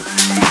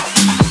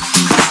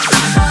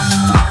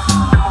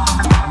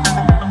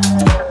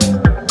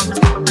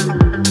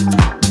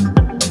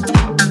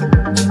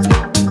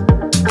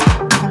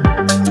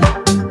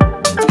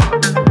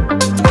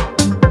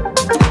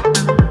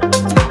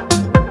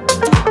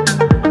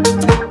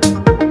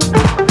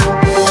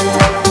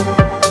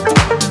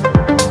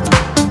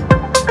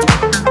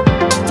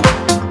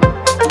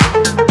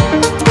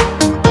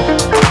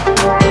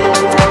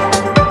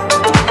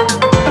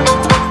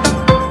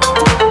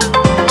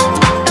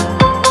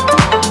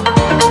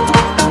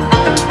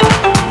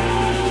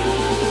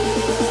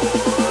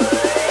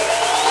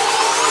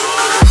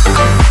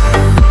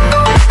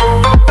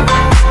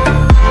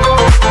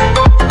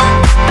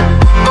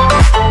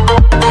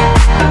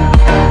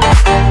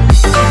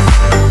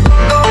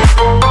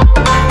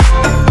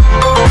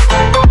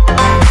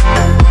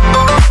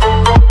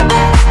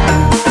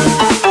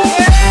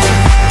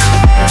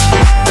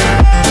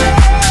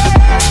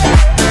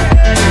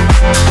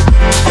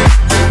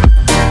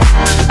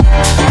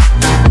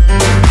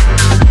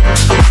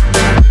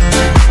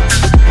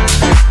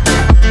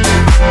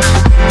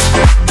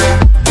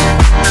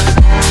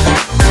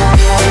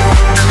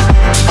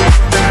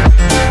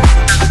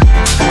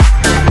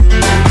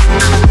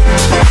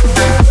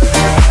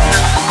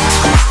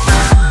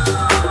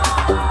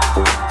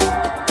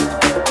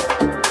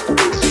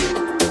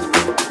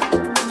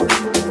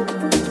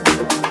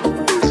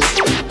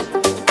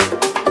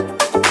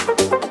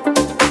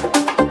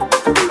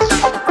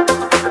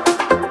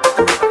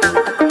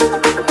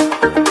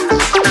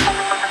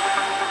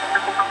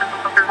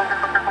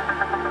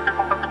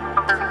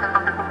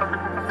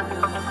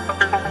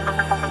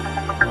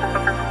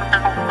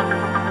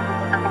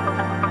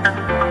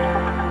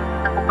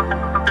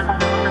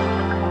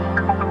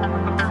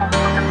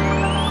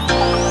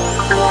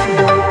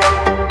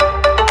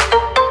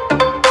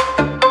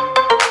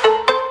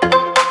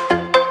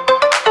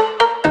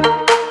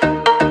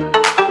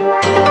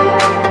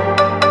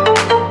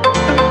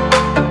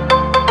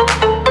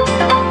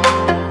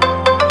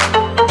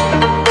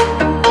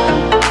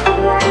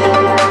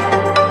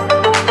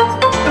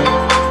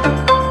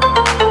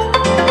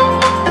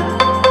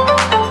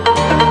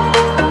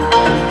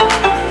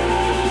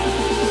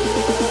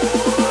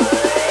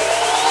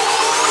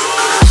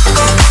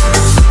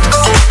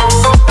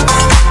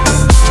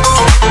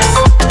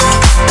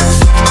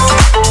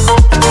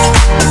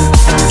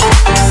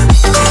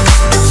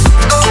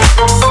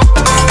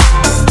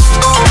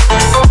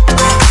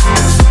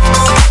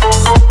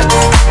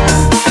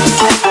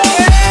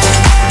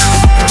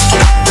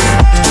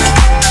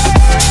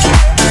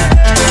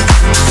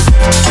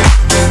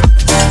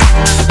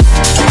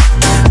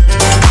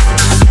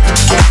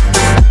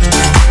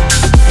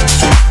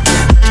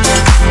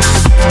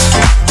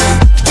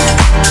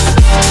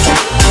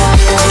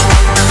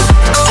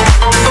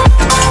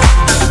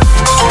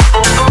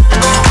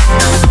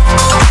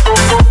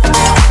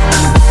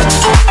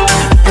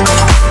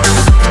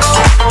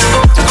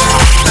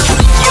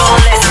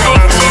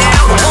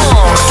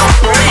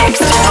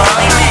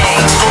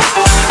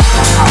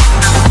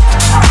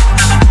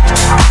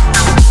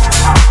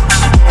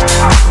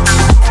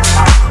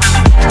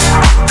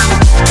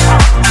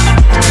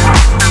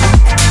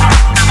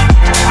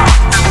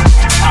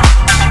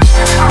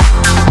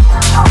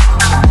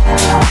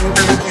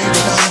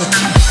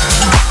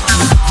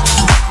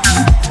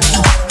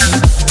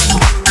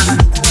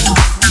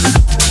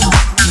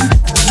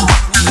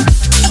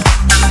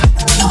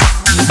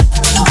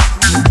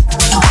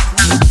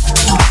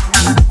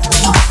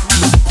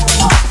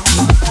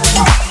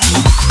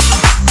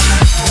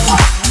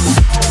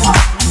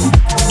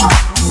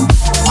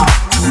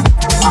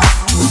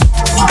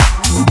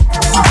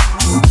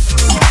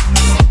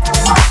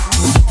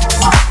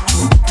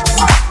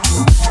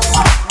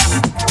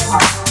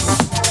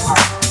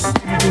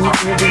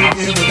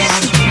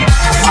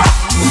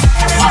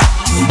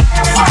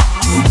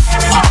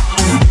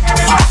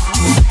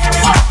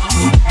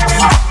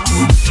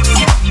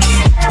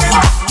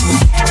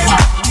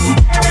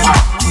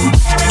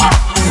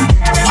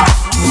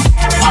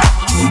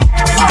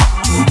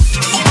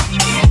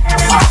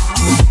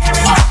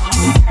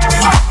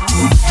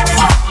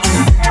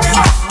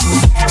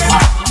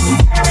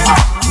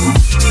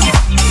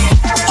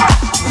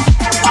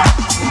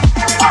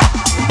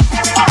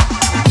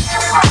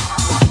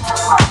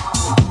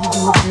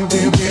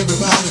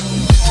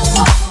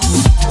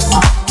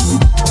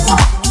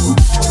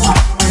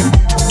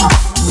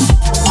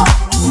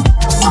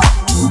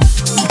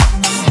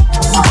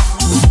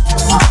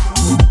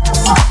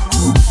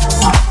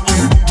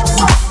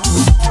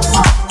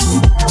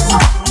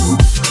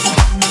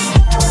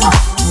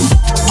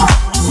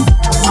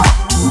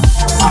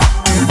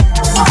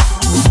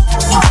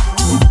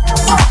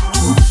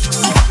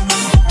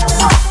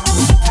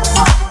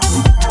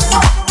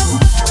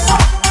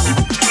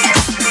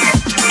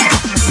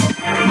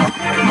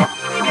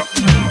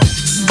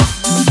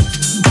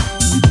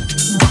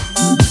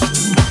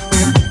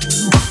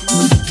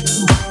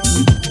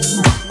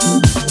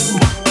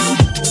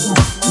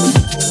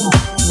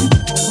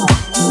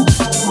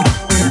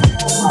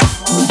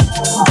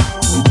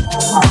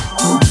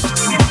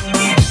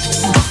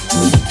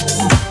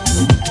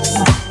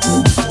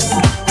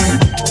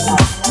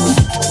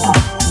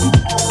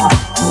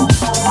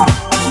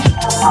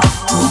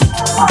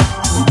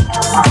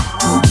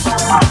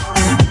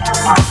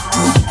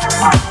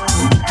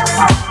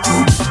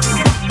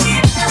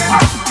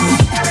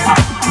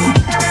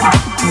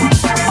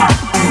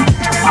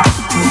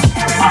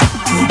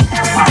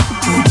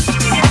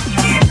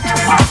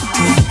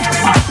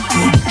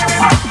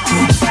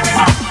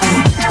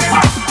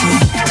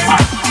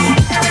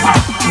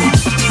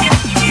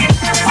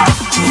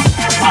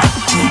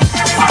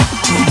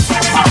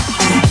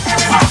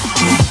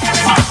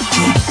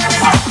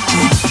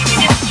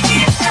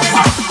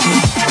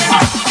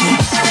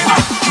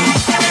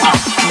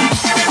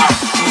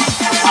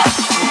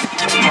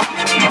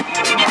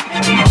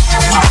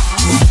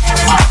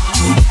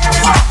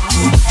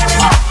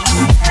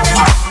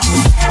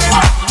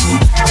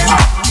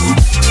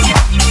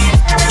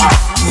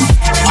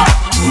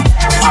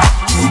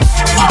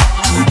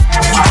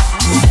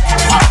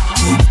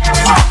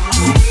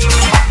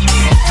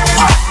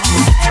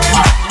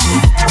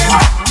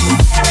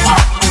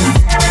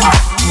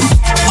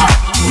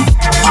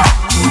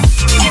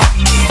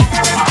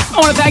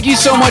 want to thank you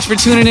so much for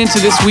tuning in to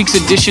this week's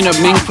edition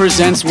of Ming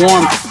Presents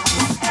Warmth.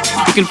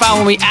 You can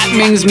follow me at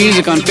Ming's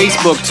Music on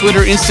Facebook,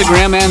 Twitter,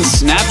 Instagram, and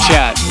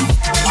Snapchat.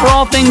 For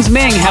all things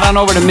Ming, head on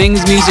over to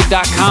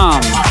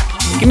mingsmusic.com.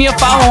 Give me a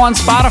follow on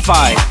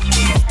Spotify.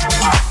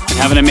 And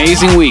have an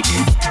amazing week.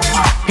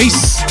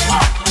 Peace.